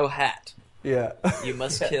 receives no hat. Yeah. You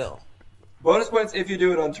must kill. Bonus points if you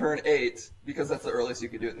do it on turn 8, because that's the earliest you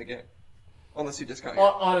could do it in the game. Unless you discount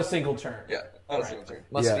your... On a single turn. Yeah, on a single turn.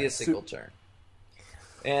 Must Yeah. be a single turn.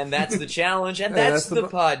 And that's the challenge, and And that's the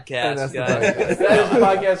and podcast, that's the guys. podcast. That is the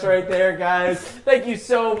podcast right there, guys. Thank you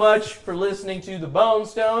so much for listening to The Bone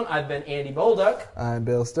Stone. I've been Andy Bolduck. I'm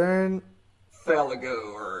Bill Stern.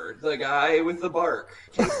 Falagor, the guy with the bark,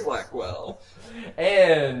 Keith Blackwell.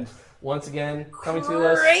 And once again, coming to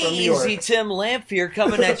us from New Crazy York. Tim Lamphere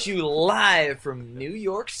coming at you live from New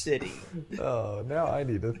York City. Oh, now I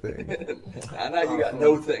need a thing. And now you got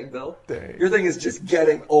no thing, Bill. Dang. Your thing is just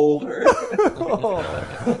getting older.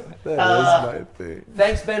 That is my thing.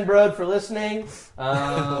 Thanks, Ben Brode, for listening.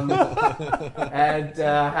 And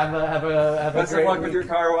have a Best of great luck with week. your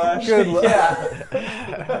car wash. Good luck. Yeah.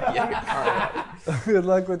 Good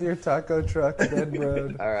luck with your taco truck, Ben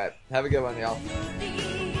Road. All right. Have a good one, y'all.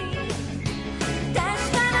 The